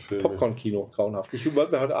 Actionfilme. Popcorn-Kino, grauenhaft. Ich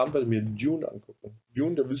wollte mir heute Abend mir Dune angucken.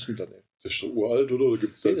 Dune, der Wüstenplanet. Das ist schon uralt, oder? Oder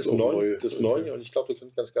gibt es da Nee, jetzt das auch neue, neue? das neue und ich glaube, der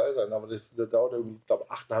könnte ganz geil sein, aber das dauert irgendwie, ich glaube,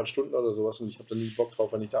 8,5 Stunden oder sowas und ich habe da nie Bock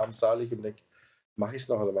drauf, wenn ich da abends da liege und denke, mache ich es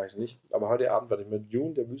noch oder mache ich es nicht. Aber heute Abend werde ich mir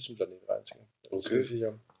Dune, der Wüstenplanet reinziehen. Das Okay. ist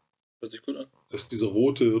sicher. Hört sich gut an. Das ist dieser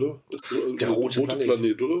rote, oder? Das ist so, Der rote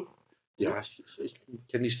Planet. oder? Ja, ich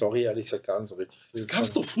kenne die Story ehrlich gesagt gar nicht so richtig. Das gab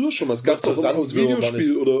es doch früher schon mal. Es gab es so doch aus Sandwürmer,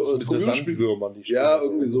 Videospiel oder Das aus mit so Computerspiel. Sandwürmern, die Ja,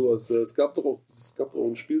 spielen. irgendwie sowas. Es gab doch auch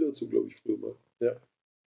ein Spiel dazu, glaube ich, früher mal. Ja.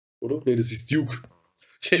 Oder? Nee, das ist Duke.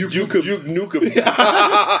 Duke Nukem.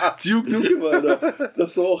 Duke Nukem, Alter.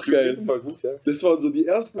 Das war auch geil. War gut, ja. Das waren so die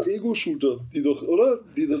ersten Ego-Shooter, die doch, oder?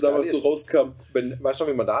 Die da damals so rauskamen. Weißt du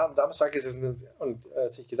noch, wie man damals da gesessen und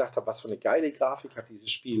sich gedacht hat, was für eine geile Grafik hat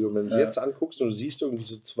dieses Spiel. Und wenn du es jetzt anguckst und du siehst irgendwie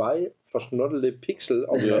so 2 verschnoddelte Pixel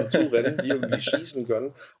aufeinander zurennen, die irgendwie schießen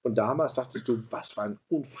können. Und damals dachtest du, was für ein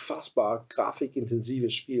unfassbar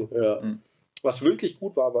grafikintensives Spiel. Ja. Was wirklich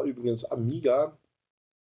gut war, war übrigens Amiga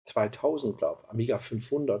 2000, glaube ich. Amiga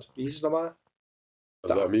 500. Wie hieß es nochmal?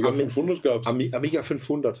 Also Amiga 500 gab es. Amiga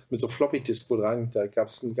 500 mit so Floppy-Disk wo dran. Da gab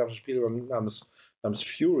es ein Spiel namens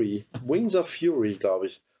Fury. Wings of Fury, glaube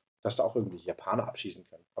ich. Dass da auch irgendwie Japaner abschießen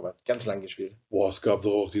können. Aber ganz lang gespielt. Boah, es gab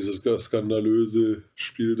doch auch dieses skandalöse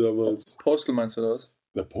Spiel damals. Postal meinst du oder was?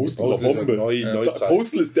 Der Postal war Bombe. Neuzeit.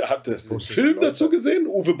 Postal ist, der hat den Film dazu gesehen.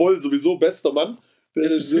 Uwe Boll, sowieso bester Mann.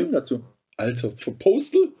 Der Film dazu. Alter, von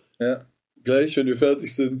Postal? Ja. Gleich, wenn wir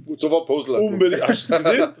fertig sind. Sofort Postal. Unbedingt. Hast du es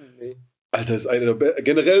gesehen? Nee. Alter, ist einer der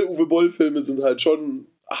generell Uwe Boll-Filme sind halt schon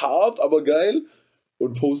hart, aber geil.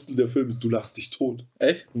 Und Postal, der Film ist, du lachst dich tot.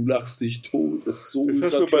 Echt? Du lachst dich tot. Das ist so Das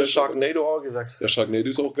hast du bei Sharknado auch gesagt. Ja, Sharknado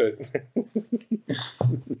ist auch geil.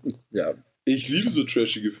 Ja. Ich liebe so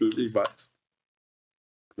trashige Filme. Ich weiß.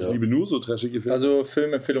 Ja. Ich liebe nur so trashige Filme. Also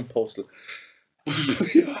Filmempfehlung Postal.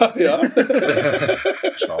 ja.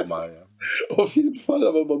 Schau mal, ja. Auf jeden Fall,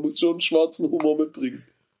 aber man muss schon einen schwarzen Humor mitbringen.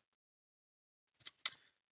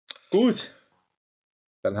 Gut.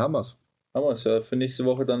 Dann haben wir's. Haben wir es ja für nächste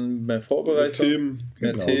Woche dann mehr Vorbereitung. Themen.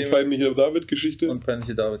 Mehr Genau. Themen Peinliche David-Geschichte. und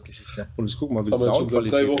peinliche David-Geschichte. Und jetzt gucken wir mal, wie Das haben die wir jetzt schon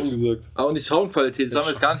seit 3 Wochen Soundqualität ist. gesagt. Ah, und die Soundqualität, das haben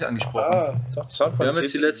wir jetzt gar nicht angesprochen. Doch, die Wir Soundqualität haben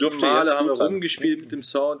jetzt die letzten dürfte Male jetzt haben wir gut sein. rumgespielt mit dem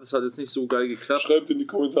Sound, das hat jetzt nicht so geil geklappt. Schreibt in die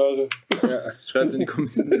Kommentare. Ja, schreibt in die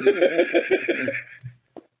Kommentare.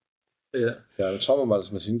 Ja. Ja, dann schauen wir mal,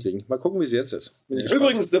 dass wir es hinkriegen. Mal gucken, wie es jetzt ist. Bin gespannt.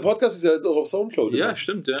 Übrigens, der Podcast ist ja jetzt auch auf Soundcloud. Ja,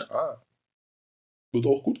 stimmt, ja. Wird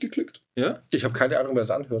auch gut geklickt. Ja? Ich habe keine Ahnung, wer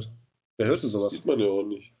das anhört. Wer hört denn Das sowas? sieht man ja auch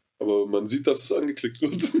nicht. Aber man sieht, dass es angeklickt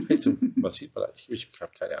wird. Was sieht man da? Ich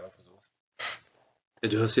habe keine Ahnung von sowas. Ja,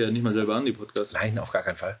 du hörst ja nicht mal selber an, die Podcasts. Nein, auf gar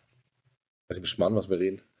keinen Fall. Bei dem Schmarrn, was wir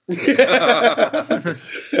reden.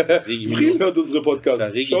 Friel hört unsere Da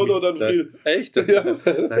Podcasts. reg ich Schau mich- doch dann da- Friel. Echt? Ja.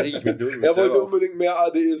 Da rege ich mich nur über mich Er wollte selber auf. unbedingt mehr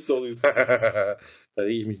ADE-Stories. Da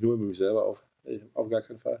rege ich mich nur über mich selber auf. Auf gar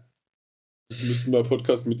keinen Fall. Wir müssten mal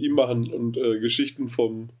Podcast mit ihm machen und Geschichten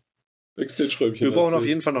vom Backstage-Räumchen. Wir brauchen auf erzählen.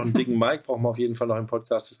 jeden Fall noch einen dicken Mike, brauchen wir auf jeden Fall noch einen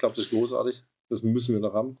Podcast. Ich glaube, das ist großartig. Das müssen wir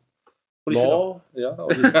noch haben. Und ich finde auch, ja,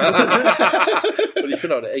 und ich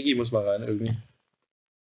finde auch, der Eggy muss mal rein irgendwie.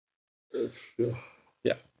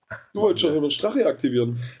 Ja. Du wolltest schon jemanden Strache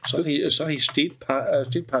aktivieren. Strachi steht parat. Ja,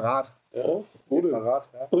 Steht parat,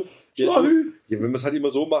 ja. Strache! Ja, wenn wir es halt immer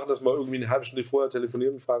so machen, dass wir irgendwie eine halbe Stunde vorher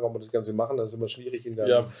telefonieren und fragen, ob wir das Ganze machen, dann ist es immer schwierig in der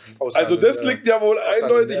Ja, Aushandlung also das der- liegt ja wohl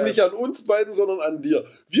eindeutig der- nicht an uns beiden, sondern an dir.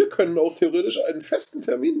 Wir können auch theoretisch einen festen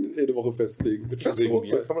Termin jede Woche festlegen. Mit fester Wegen mir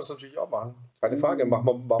Uhrzeit. können wir das natürlich auch machen. Keine Frage. Machen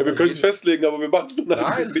wir Ja, wir können es jeden- festlegen, aber wir machen es dann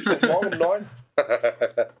Nein, Mittwochmorgen um 9. Da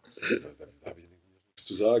habe ich nichts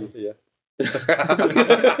zu sagen. Ja.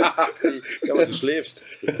 Ja, aber du schläfst.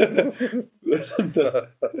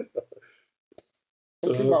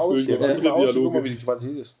 Okay, mal aus. füllen wir Geh mal aus und guck Dialoge. mal, wie die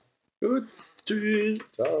Qualität ist. Gut. Tschüss.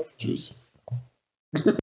 Ciao. Tschüss.